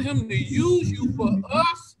allowing him to use you for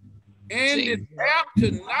us and this app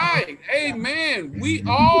tonight. Amen. We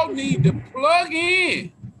all need to plug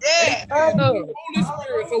in. Yeah. Amen. The Holy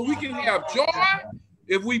Spirit, so we can have joy.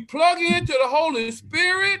 If we plug into the Holy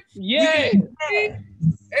Spirit, yeah. Amen.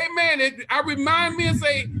 I remind me and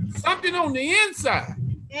say something on the inside,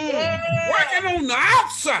 working on the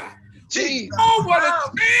outside. Oh, what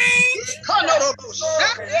a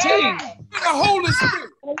change! The Holy Spirit.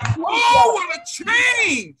 Oh, what a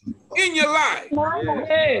change in your life.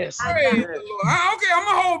 Yes. Praise the Lord. Okay, I'm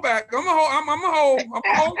gonna hold back. I'm gonna hold.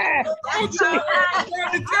 I'm trying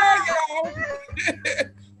to tell y'all.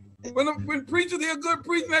 When preachers hear good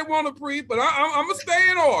preaching, they want to preach, but I'm gonna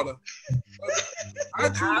stay in order. I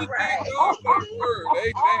truly thank God for His word.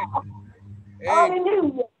 Amen.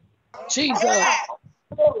 Hallelujah. Jesus.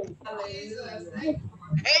 Amen.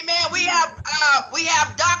 We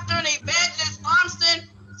have Dr. and Evangelist Armstrong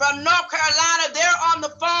from North Carolina. They're on the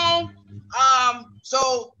phone.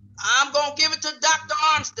 So I'm gonna give it to Dr.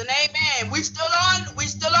 Armstrong. Amen. We still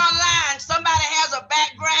online. Somebody has a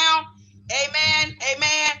background. Amen.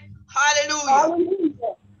 Amen. Hallelujah.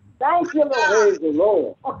 Hallelujah. Thank you, Lord. Praise the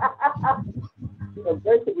Lord.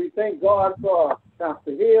 Basically, we thank God for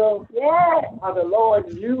Dr. Hill. Yes. How the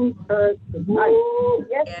Lord used her tonight.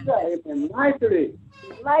 Yes, sir. Amen. Mightily.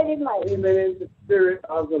 Mighty. Amen. In the spirit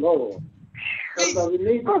of the Lord. So we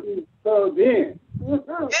need to be plugged in.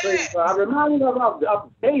 So I reminded him of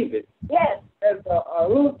David. Yes. As a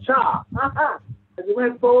little child. As he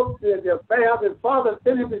went forth to the affair, his father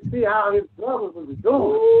sent him to see how his brother was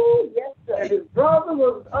doing. Yes, sir. And his brother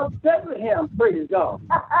was upset with him, praise God.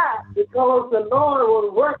 Because the Lord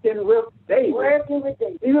was working with David.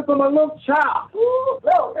 Even from a little child.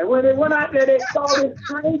 And when they went out there, they saw his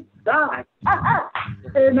great son.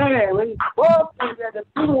 Amen. When he spoke, and the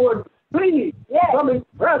people were pleased from his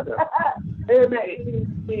presence. Amen.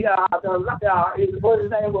 What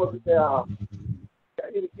his name was?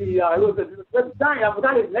 I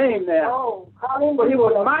forgot his name now. But he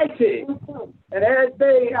was mighty. And as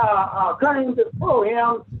they came to pull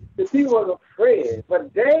him, the people was afraid.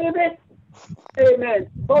 But David, amen,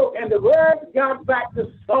 spoke, and the word got back to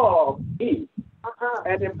Saul, king.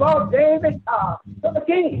 And they brought David to the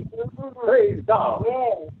king. Praise God.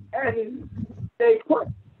 And they put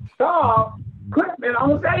Saul equipment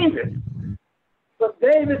on David. But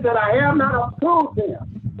David said, I have not approved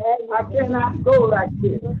him. I cannot go like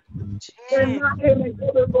this. Cannot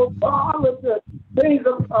go far with the things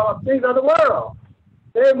of the world.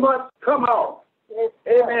 They must come off.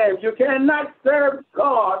 Amen. You cannot serve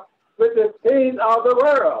God with the things of the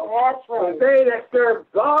world. That's right. They that serve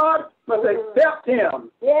God must accept Him.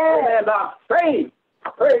 Amen. By faith.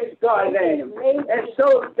 Praise God's name. And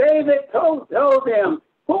so David told him,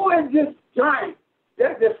 who is this giant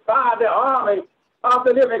that defied the army of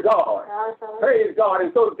the living God? Praise God.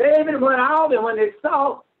 And so David went out, and when they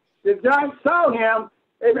saw, the giant saw him,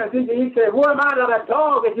 amen, he said, what am I to the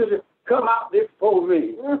dog that you just come out before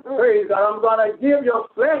me? Praise God. I'm going to give your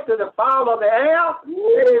flesh to the fowl of the air,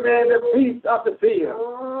 amen, the beasts of the field.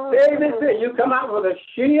 David said, you come out with a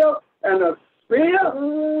shield and a spear,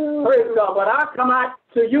 praise God, but I come out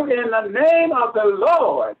to you in the name of the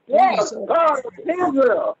Lord, the God of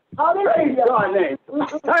Israel. Praise God's name.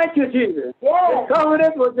 Thank you, Jesus. The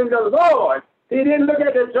covenant was in the Lord. He didn't look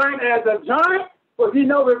at the giant as a giant, but he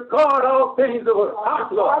knows with God all things are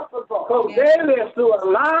possible. So David slew a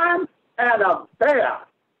lion and a bear.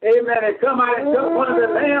 Amen. And come out and took one of the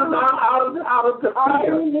lambs out of the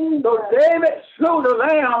field. So David slew the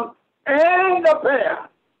lamb and the bear.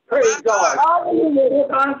 Praise God. His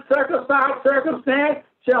uncircumcised circumstance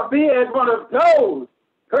shall be as one of those.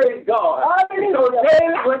 Praise God. So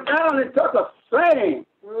David went down and took a sling.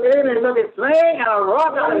 David took a sling and a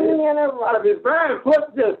rock out of his bear and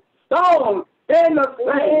put the stone in the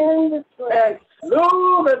sling and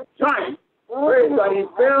slew the giant. Praise God. He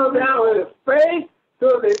fell down with his face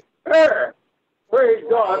to the earth. Praise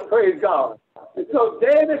God. Praise God. And so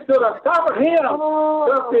David stood on top of him,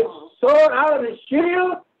 took his sword out of his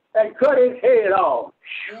shield, and cut his head off.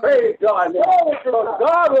 Praise God. So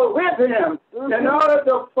God was with him in order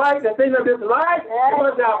to fight the things of this life. You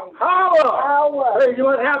must have power. Praise, you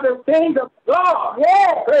must have the things of God.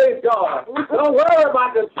 Praise God. Don't worry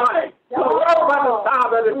about the fight. Don't worry about the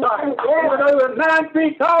size of the fight. Even though he was 9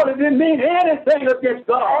 feet tall, it didn't mean anything against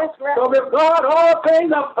God. So with God, all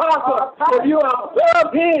things are possible. If you are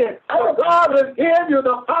plugged in, God will give you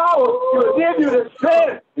the power. He will give you the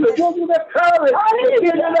strength. He will give you the courage. He will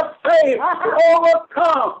give you the faith to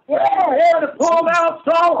overcome ahead to pull down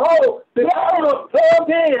strongholds. The devil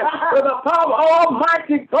plugged in with the power of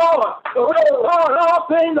Almighty God. The way God, all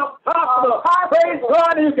things are possible. Praise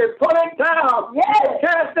God, you can pull it down.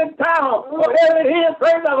 Cast it down. Whatever it is,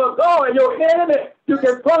 praise of God, your enemy, you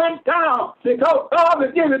can pull it down. Because God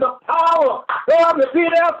will give you the power. God will be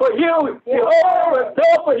there for you. He will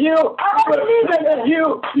go for you. He will strengthen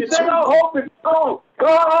you. You think our hope is gone.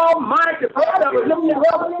 God Almighty, Father, will lift you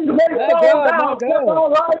up. You may fall down. That's all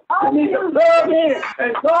right. You need to plug in.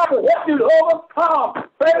 And God will help you to overcome.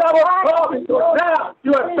 Pray that overcome because now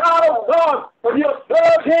you are a child of God. But you're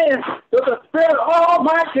plugged in to the Spirit of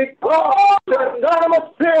Almighty God. To the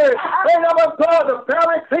Dynamo Spirit. Pray that God, the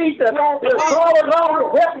Paraclete. The God alone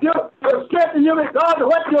will help you to strengthen you with God to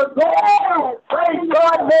what you're going. Praise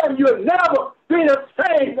God, man. You'll never be the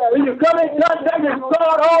same. When you come in contact with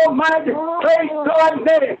God Almighty, praise God's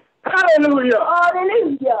name. Hallelujah.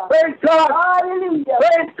 Hallelujah. Praise God. Hallelujah.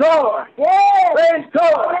 Praise God. Yes. Praise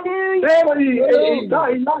God. Hallelujah. Name of he's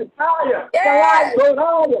not liar. Yes. Go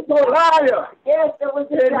liar. Go liar. Yes, that was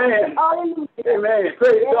it. Amen. Hallelujah. Amen.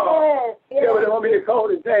 Praise God. Yes. They want me to call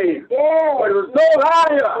his name. Yes. But it was go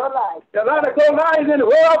liar. There's a lot of go liars in the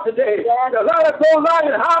world today. Yes. There's a lot of go liars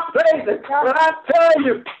in high places. But I tell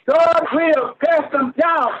you, God will cast them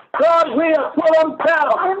down. God will pull them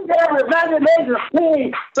down. Every imagination of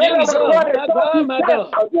pain. Jesus, my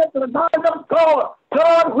God. Against the mind of God,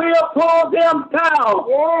 God will pull them down.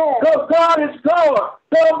 Because God is God.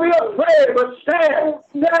 Don't be afraid, but stand.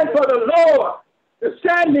 Stand for the Lord. The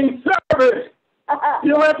standing service.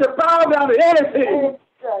 You don't have to bow down to anything.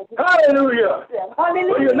 Hallelujah.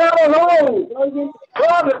 Hallelujah. You're not alone.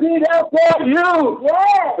 God will be there for you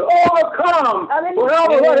to overcome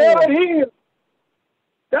whatever it is.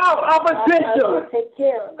 Doubt, opposition.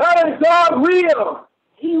 Hallelujah. God will.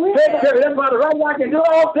 Take care. That's why the right now can do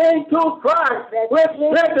all things through Christ, which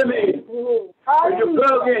strengthens me. When you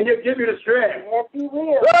plug in, he'll give you the strength. Yes, he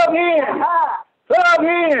will. Plug in. Plug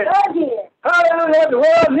in. Plug in. Hallelujah. What the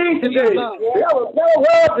world needs today. There was no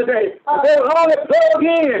world today. They will only plug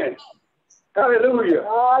in. Hallelujah.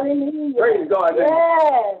 Hallelujah. Praise God.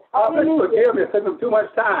 Yes. Hallelujah. Forgive me. It took them too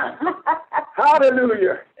much time.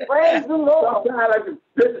 Hallelujah. Praise the Lord. Sometimes, like the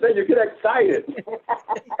Bishop said, you get excited.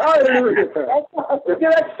 Hallelujah. You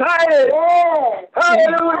get excited. Yes.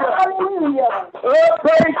 Hallelujah. Hallelujah. Oh,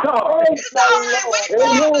 praise God.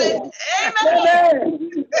 Amen.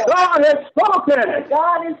 Amen. God has spoken.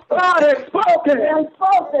 God has spoken.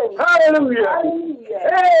 Hallelujah.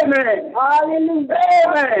 Amen. Hallelujah.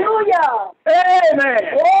 Amen. Amen.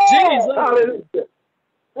 Jesus. Hallelujah.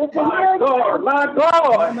 My God, my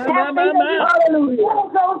God. Hallelujah.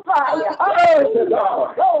 On fire. Glory to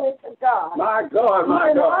God. Glory to God. My God,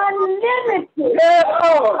 my God. Unlimited. Yeah,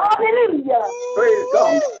 Lord. Hallelujah. Praise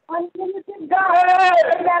God. Unlimited God.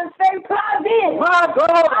 You gotta stay plugged in. My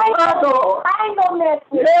God, my God. I ain't gonna mess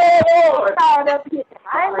with it. Yeah, Lord. I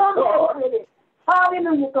ain't gonna mess with it.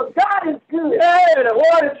 Hallelujah. Because God is good. Yeah, the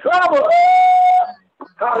world is trouble.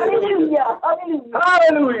 Hallelujah. Hallelujah.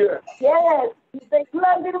 Hallelujah. Yes. They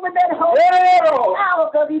plugged in with that hope power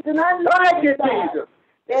because he's an unlimited God.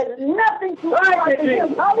 There's nothing too hard for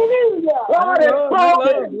him. Hallelujah. God has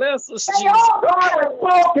spoken. Bless us, Jesus. God has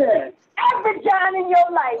spoken. Every giant in your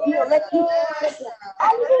life, he'll let you.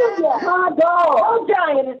 Hallelujah. My God. No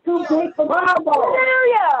giant is too big for my God.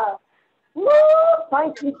 Hallelujah. Woo.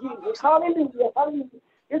 Thank you, Jesus. Hallelujah. Hallelujah.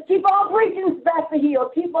 Just keep on preaching, Pastor Hill.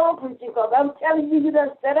 Keep on preaching, because I'm telling you, you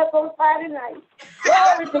done set up on Friday night.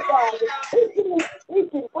 Glory to God.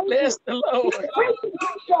 Preaching. Bless the Lord. Preaching.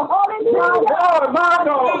 Hallelujah. My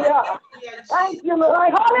God. Thank you,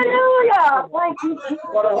 Lord. Hallelujah. Thank you, Jesus.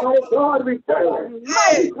 For the whole God we serve.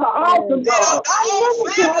 Mighty God. Awesome God.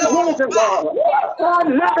 Unlimited God.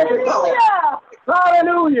 Unlimited God.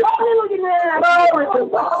 Hallelujah. Hallelujah. Glory to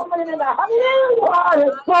God. Hallelujah. God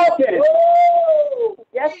has spoken.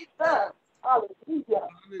 Yes, sir. Hallelujah.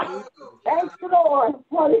 Thank you, Lord.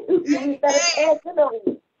 Hallelujah.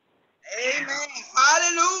 Amen.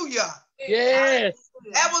 Hallelujah. Yes.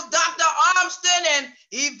 That was Dr. Armstrong and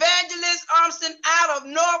Evangelist Armstrong out of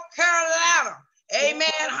North Carolina.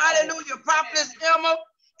 Amen. Hallelujah. Prophetess Emma.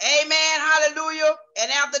 Amen. Hallelujah.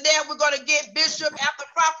 And after that, we're going to get Bishop. After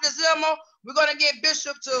Prophetess Emma, we're going to get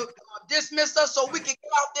Bishop to dismiss us so we can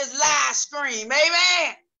get off this live stream.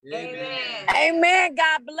 Amen. Amen. Amen.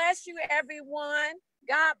 God bless you, everyone.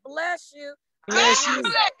 God bless you. Bless you.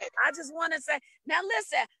 I just want to say, now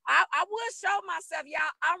listen, I will show myself, y'all.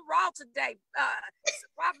 I'm raw today.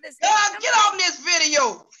 Prophetess, get on this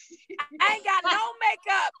video. I ain't got no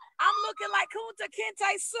makeup. I'm looking like Kunta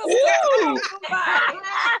Kinte's sister.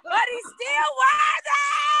 But he's still worthy.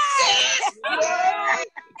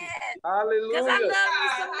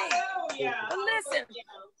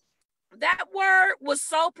 was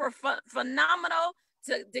so phenomenal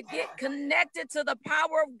to get connected to the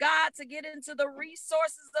power of God, to get into the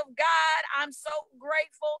resources of God. I'm so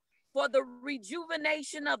grateful for the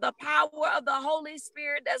rejuvenation of the power of the Holy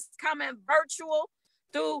Spirit that's coming virtual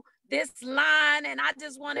through this line. And I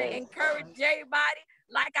just want to encourage everybody,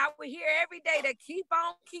 like I would hear every day, to keep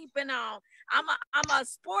on keeping on. I'm a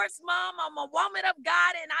sports mom. I'm a woman of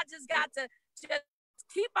God, and I just got to just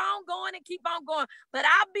keep on going and keep on going. But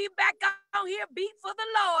I'll be back on here, beat for the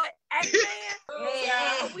Lord. Amen.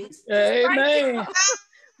 Amen.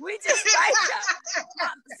 We just thank y'all.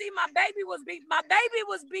 See, my baby was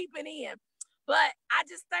beeping in. But I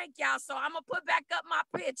just thank y'all. So I'm gonna put back up my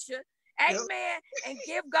picture. Amen. And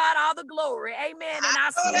give God all the glory. Amen. And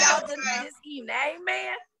I'll see y'all this evening.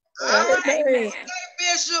 Amen. Amen.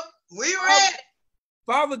 Bishop, we ready.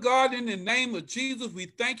 Father God, in the name of Jesus, we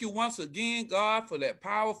thank you once again, God, for that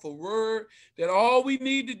powerful word, that all we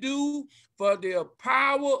need to do for the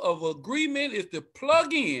power of agreement is to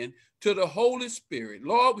plug in to the Holy Spirit.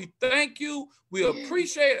 Lord, we thank you. We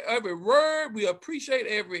appreciate every word. We appreciate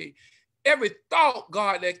every thought,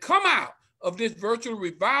 God, that come out of this virtual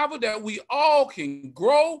revival, that we all can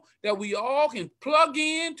grow, that we all can plug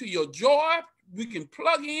in to your joy. We can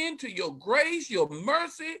plug in to your grace, your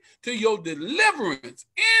mercy, to your deliverance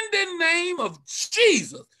in the name of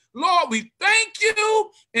Jesus. Lord, we thank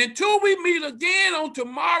you. Until we meet again on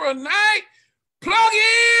tomorrow night, plug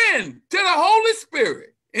in to the Holy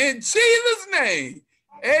Spirit. In Jesus' name,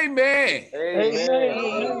 amen. Amen.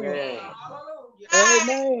 Amen.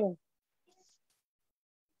 Amen.